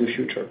as well in the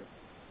future.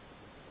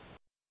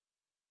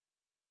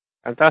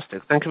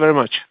 Fantastic. Thank you very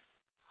much.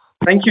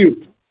 Thank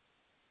you.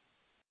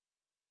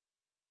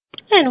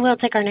 And we'll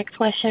take our next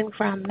question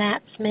from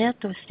Matt Smith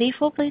with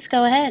Stifel. Please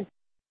go ahead.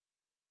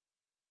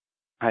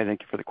 Hi,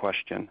 thank you for the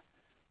question.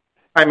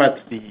 Hi,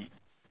 Matt. The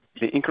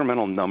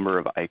incremental number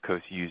of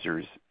IQOS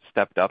users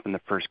stepped up in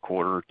the first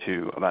quarter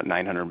to about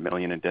 900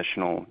 million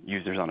additional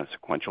users on a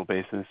sequential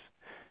basis.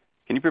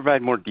 Can you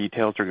provide more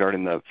details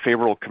regarding the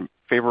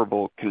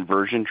favorable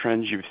conversion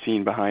trends you've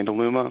seen behind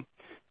ILUMA?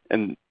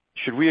 And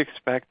should we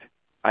expect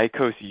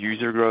IQOS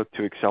user growth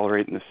to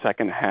accelerate in the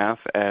second half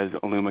as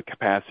ILUMA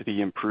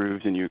capacity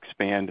improves and you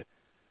expand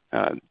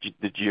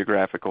the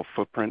geographical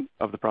footprint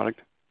of the product?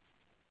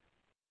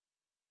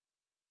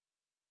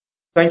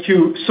 Thank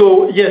you.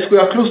 So yes, we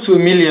are close to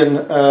 1 million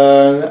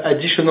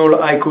additional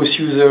IQOS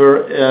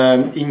user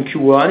in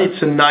Q1.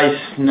 It's a nice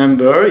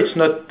number. It's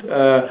not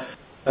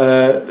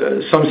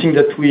something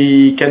that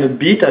we cannot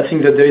beat. I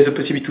think that there is a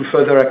possibility to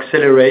further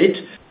accelerate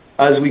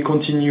as we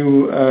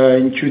continue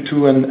in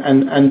Q2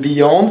 and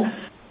beyond.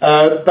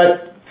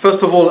 But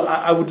first of all,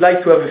 I would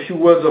like to have a few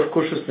words of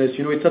cautiousness.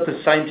 It's not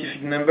a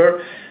scientific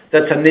number.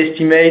 That's an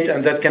estimate,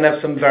 and that can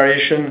have some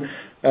variation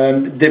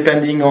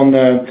depending on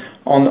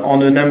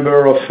a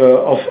number of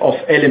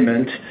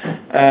elements.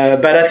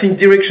 But I think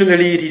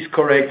directionally it is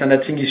correct, and I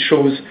think it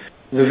shows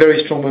the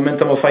very strong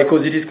momentum of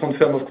IQOS. It is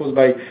confirmed, of course,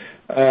 by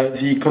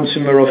the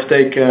consumer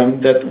offtake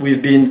that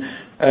we've been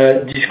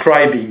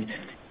describing.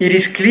 It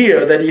is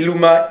clear that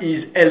ILUMA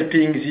is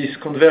helping this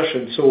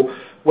conversion. So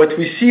what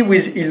we see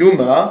with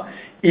ILUMA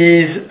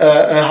is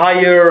a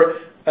higher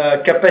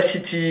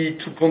capacity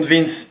to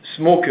convince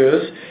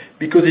smokers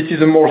because it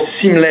is a more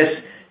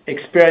seamless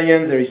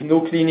experience. There is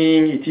no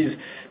cleaning. It is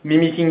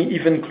mimicking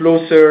even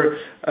closer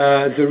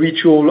the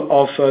ritual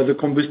of the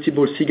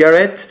combustible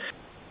cigarette.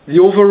 The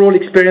overall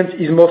experience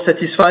is more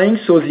satisfying,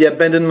 so the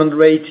abandonment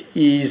rate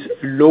is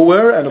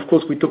lower. And of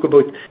course, we talk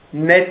about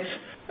net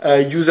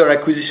user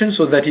acquisition,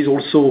 so that is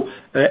also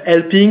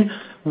helping.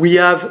 We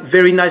have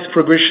very nice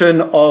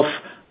progression of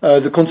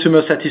the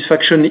consumer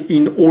satisfaction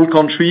in all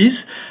countries.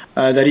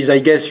 That is, I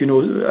guess,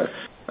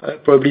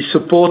 probably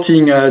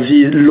supporting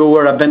the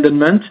lower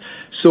abandonment.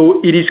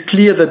 So it is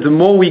clear that the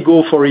more we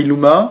go for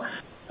ILUMA,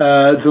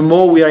 the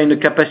more we are in the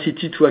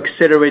capacity to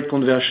accelerate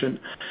conversion.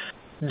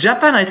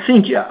 Japan, I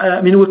think,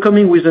 we're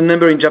coming with a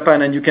number in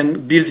Japan, and you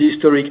can build the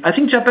historic. I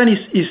think Japan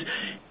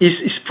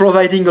is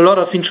providing a lot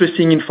of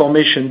interesting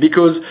information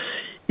because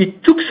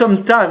it took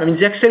some time.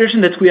 The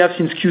acceleration that we have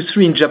since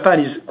Q3 in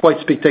Japan is quite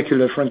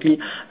spectacular, frankly,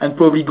 and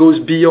probably goes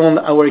beyond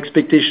our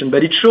expectation.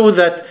 But it shows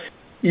that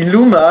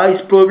ILUMA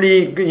is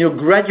probably,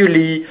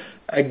 gradually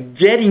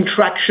getting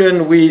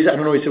traction with, I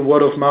don't know, it's a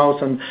word of mouth,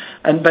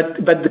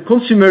 but the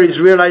consumer is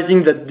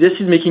realizing that this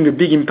is making a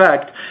big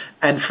impact.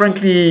 And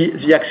frankly,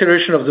 the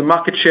acceleration of the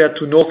market share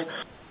to north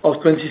of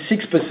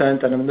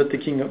 26%, and I'm not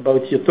talking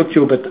about here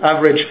Tokyo, but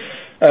average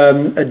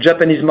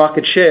Japanese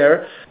market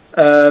share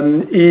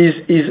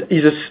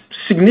is a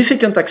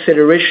significant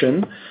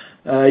acceleration.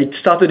 It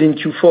started in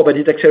Q4, but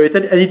it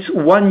accelerated, and it's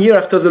 1 year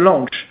after the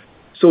launch.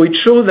 So it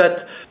shows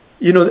that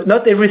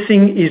not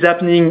everything is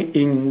happening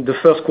in the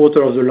first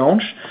quarter of the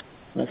launch.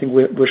 I think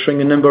we're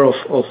showing a number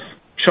of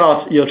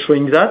charts here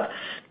showing that.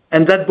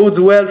 And that bodes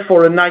well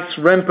for a nice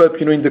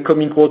ramp-up, in the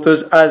coming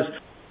quarters, as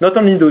not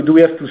only do we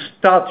have to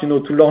start, to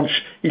launch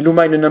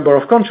ILUMA in a number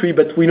of countries,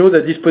 but we know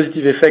that this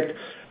positive effect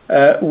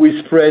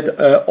will spread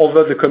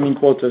over the coming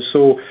quarters.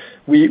 So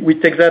we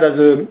take that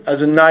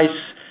as a nice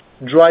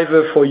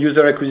driver for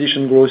user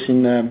acquisition growth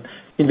in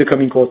the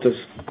coming quarters.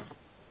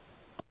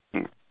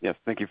 Yes,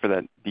 thank you for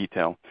that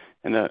detail.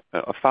 And a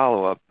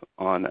follow-up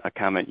on a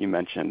comment you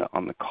mentioned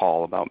on the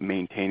call about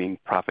maintaining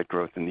profit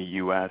growth in the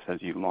U.S.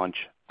 as you launch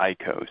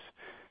IQOS.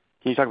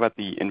 Can you talk about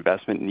the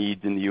investment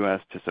needs in the U.S.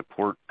 to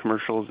support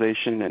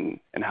commercialization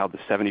and how the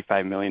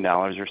 $75 million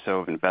or so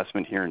of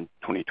investment here in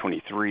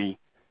 2023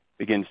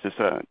 begins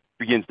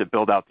to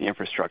build out the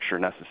infrastructure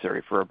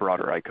necessary for a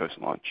broader IQOS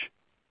launch?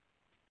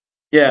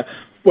 Yeah,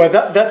 well,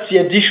 that's the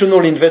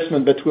additional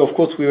investment, but of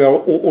course we are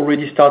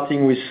already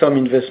starting with some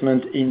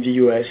investment in the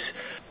U.S.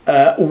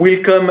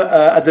 We'll come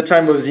at the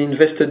time of the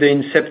Investor Day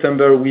in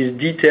September with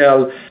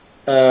detailed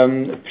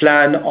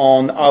plan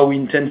on how we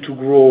intend to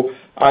grow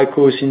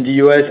IQOS in the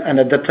U.S. And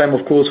at that time,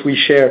 of course, we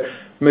share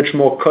much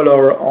more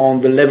color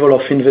on the level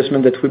of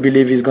investment that we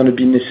believe is going to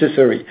be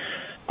necessary.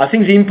 I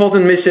think the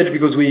important message,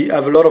 because we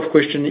have a lot of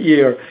questions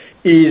here,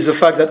 is the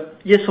fact that,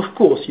 yes, of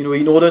course,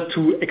 in order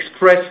to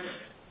express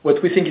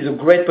what we think is a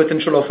great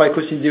potential of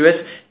IQOS in the U.S.,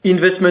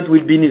 investment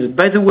will be needed.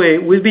 By the way,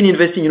 we've been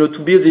investing, to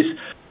build this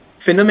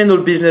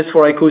phenomenal business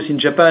for IQOS in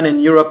Japan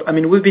and Europe.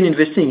 We've been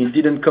investing. It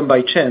didn't come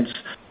by chance.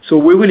 So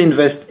we will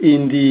invest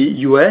in the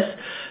U.S.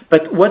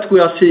 But what we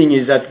are seeing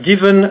is that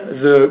given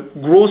the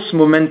growth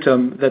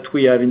momentum that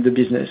we have in the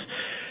business,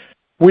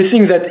 we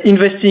think that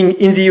investing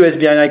in the U.S.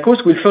 behind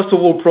IQOS will first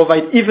of all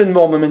provide even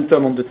more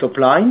momentum on the top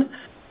line,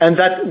 and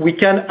that we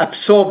can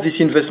absorb this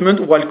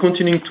investment while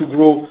continuing to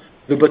grow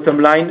the bottom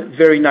line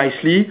very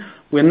nicely.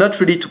 We're not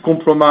ready to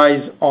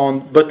compromise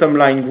on bottom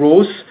line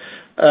growth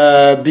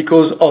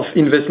because of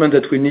investment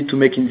that we need to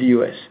make in the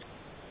U.S.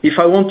 If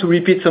I want to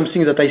repeat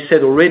something that I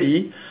said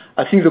already,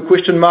 I think the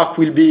question mark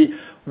will be,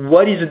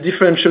 what is the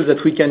differential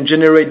that we can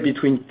generate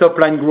between top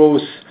line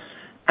growth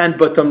and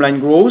bottom line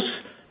growth?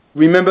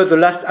 Remember, the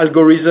last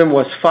algorithm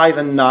was 5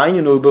 and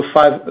 9, above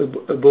 5,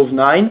 above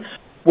 9.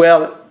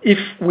 Well, if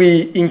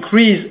we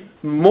increase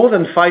more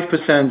than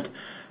 5%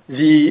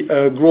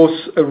 the growth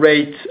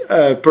rate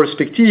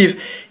perspective,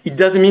 it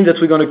doesn't mean that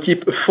we're going to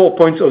keep 4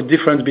 points of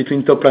difference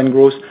between top line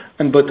growth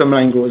and bottom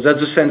line growth. That's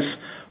the sense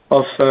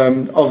of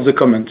the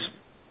comments.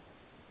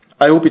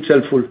 I hope it's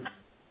helpful.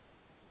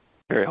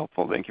 Very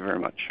helpful. Thank you very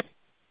much.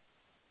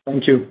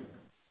 Thank you.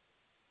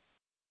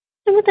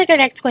 And we'll take our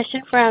next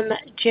question from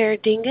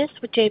Jared Dingus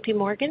with JP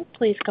Morgan.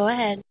 Please go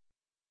ahead.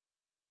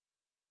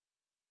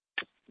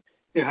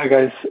 Yeah, hi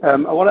guys. I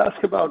want to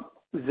ask about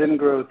ZYN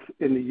growth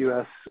in the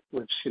U.S.,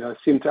 which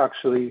seemed to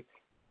actually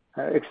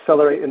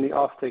accelerate in the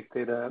offtake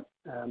data,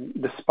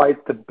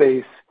 despite the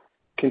base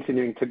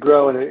continuing to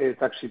grow, and it's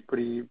actually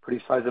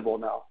pretty sizable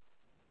now.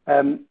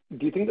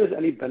 Do you think there's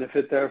any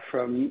benefit there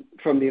from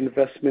the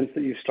investments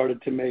that you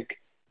started to make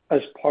as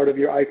part of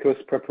your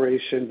IQOS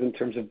preparations in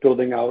terms of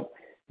building out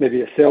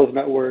maybe a sales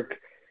network?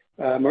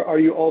 Or are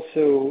you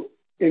also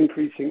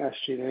increasing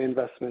SG&A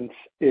investments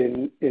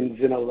in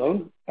ZYN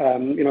alone?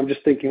 I'm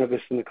just thinking of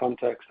this in the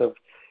context of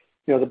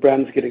the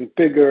brand's getting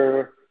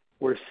bigger.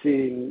 We're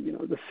seeing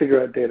the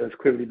cigarette data has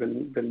clearly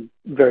been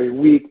very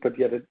weak, but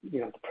yet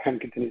the brand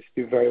continues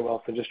to do very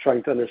well. So just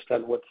trying to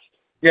understand what's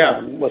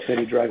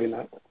maybe driving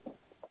that.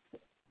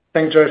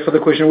 Thanks, Jared, for the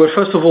question. Well,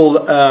 first of all,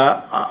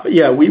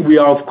 we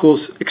are of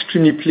course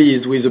extremely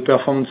pleased with the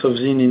performance of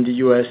ZYN in the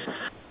US,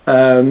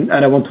 and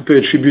I want to pay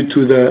a tribute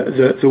to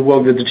the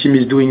work that the team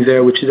is doing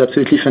there, which is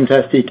absolutely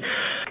fantastic.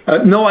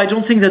 No, I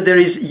don't think that there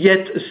is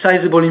yet a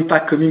sizable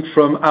impact coming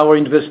from our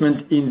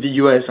investment in the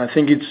US. I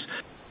think it's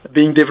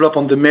being developed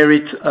on the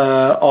merit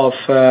of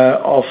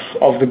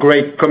the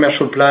great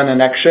commercial plan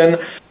and action.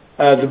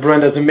 The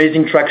brand has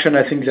amazing traction.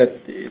 I think that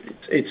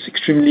it's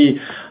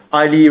extremely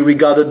highly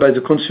regarded by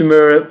the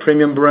consumer,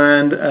 premium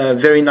brand,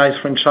 very nice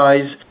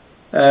franchise.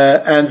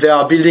 And they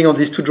are building on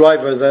these two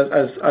drivers,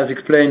 as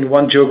explained,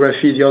 one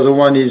geography, the other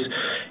one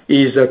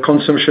is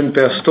consumption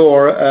per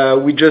store.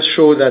 We just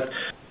show that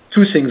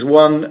two things.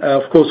 One,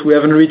 of course, we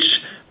haven't reached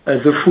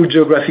the full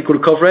geographical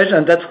coverage,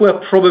 and that's where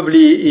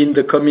probably in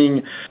the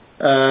coming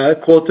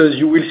quarters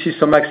you will see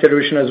some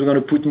acceleration as we're going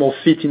to put more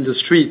feet in the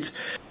street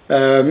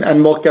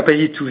and more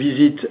capacity to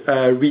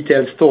visit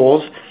retail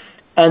stores.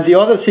 And the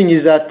other thing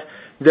is that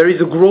there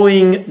is a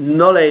growing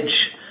knowledge,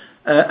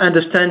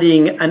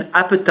 understanding, and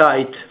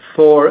appetite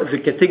for the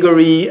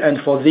category and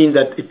for ZYN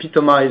that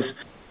epitomize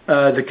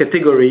the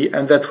category,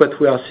 and that's what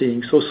we are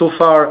seeing. So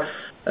far,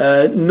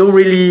 no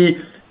really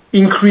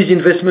increased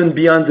investment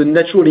beyond the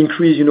natural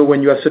increase.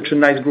 When you have such a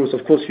nice growth,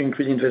 of course, you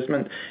increase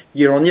investment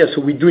year on year.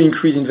 So we do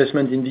increase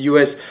investment in the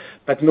US,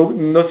 but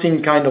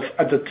nothing kind of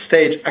at that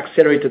stage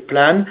accelerated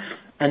plan,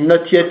 and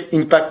not yet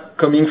impact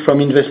coming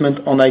from investment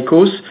on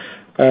IQOS.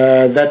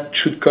 That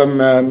should come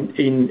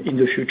in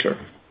the future.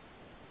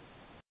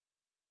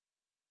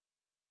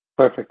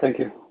 Perfect. Thank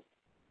you.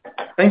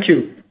 Thank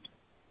you.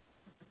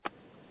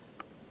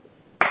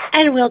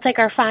 And we'll take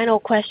our final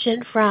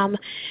question from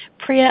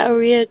Priya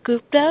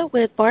Ohri-Gupta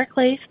with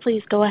Barclays.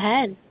 Please go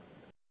ahead.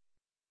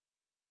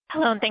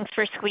 Hello, and thanks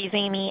for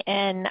squeezing me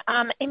in.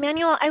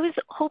 Emmanuel, I was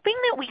hoping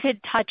that we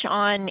could touch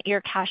on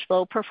your cash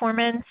flow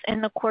performance in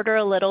the quarter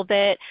a little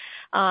bit.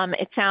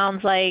 It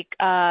sounds like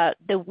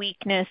the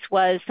weakness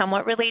was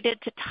somewhat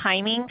related to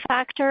timing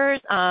factors,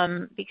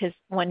 because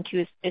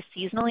 1Q is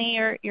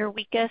seasonally your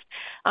weakest.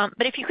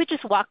 But if you could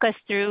just walk us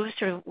through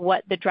sort of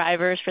what the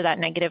drivers for that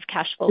negative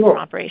cash flow from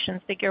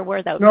operations figure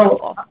were, that would be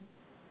helpful.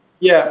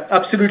 Yeah,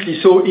 absolutely.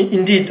 So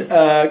indeed,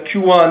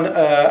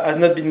 Q1 has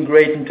not been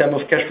great in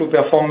terms of cash flow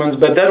performance,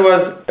 but that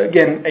was,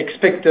 again,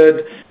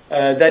 expected.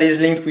 That is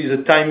linked with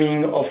the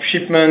timing of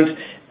shipment,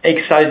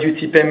 excise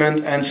duty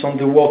payment, and some of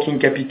the working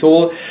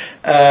capital.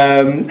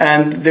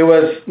 And there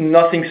was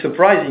nothing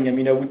surprising. I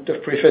mean, I would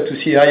have preferred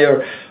to see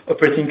higher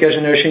operating cash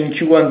generation in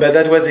Q1, but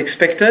that was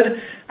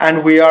expected.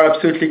 And we are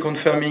absolutely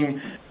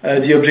confirming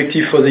the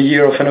objective for the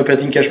year of an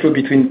operating cash flow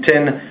between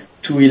 $10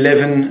 to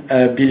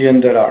 $11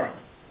 billion.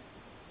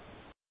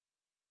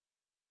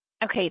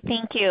 Okay,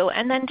 thank you.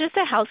 And then just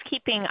a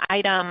housekeeping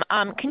item.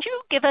 Can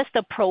you give us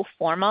the pro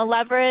forma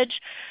leverage,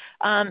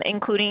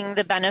 including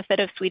the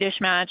benefit of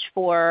Swedish Match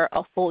for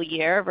a full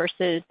year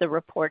versus the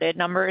reported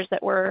numbers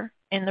that were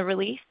in the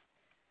release?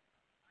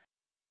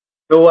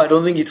 No, I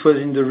don't think it was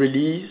in the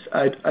release.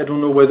 I don't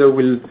know whether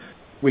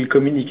we'll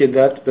communicate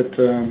that, but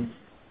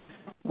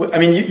I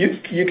mean,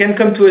 you can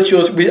come to us.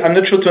 I'm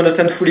not sure to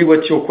understand fully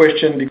what your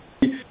question,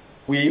 because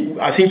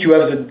I think you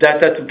have the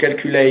data to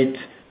calculate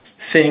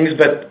things,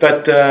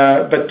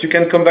 but you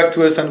can come back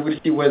to us and we'll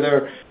see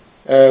whether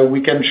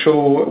we can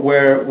show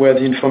where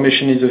the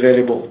information is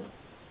available.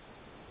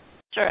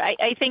 Sure.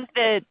 I think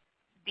that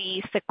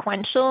the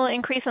sequential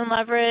increase in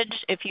leverage,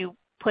 if you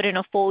put in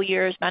a full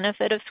year's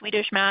benefit of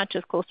Swedish Match,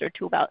 is closer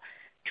to about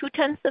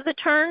 0.2 of a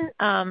turn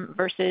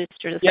versus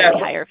sort of the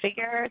slightly higher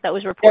figure that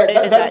was reported.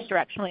 Is that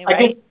directionally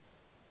right?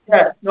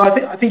 No,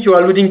 I think you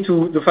are alluding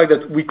to the fact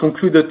that we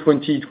concluded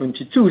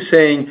 2022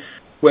 saying,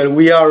 well,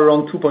 we are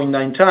around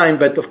 2.9 times,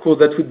 but of course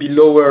that would be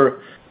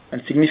lower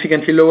and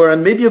significantly lower,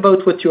 and maybe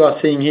about what you are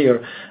saying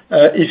here,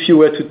 if you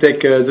were to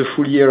take the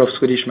full year of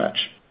Swedish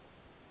Match.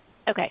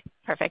 Okay,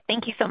 perfect.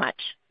 Thank you so much.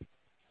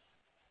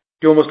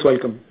 You're most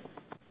welcome.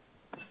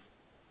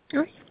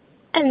 All right.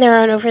 And there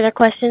are no further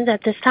questions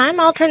at this time.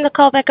 I'll turn the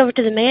call back over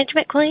to the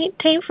management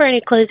team for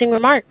any closing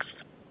remarks.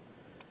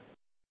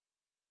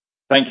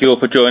 Thank you all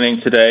for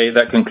joining today.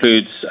 That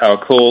concludes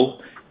our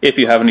call. If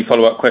you have any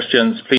follow-up questions, please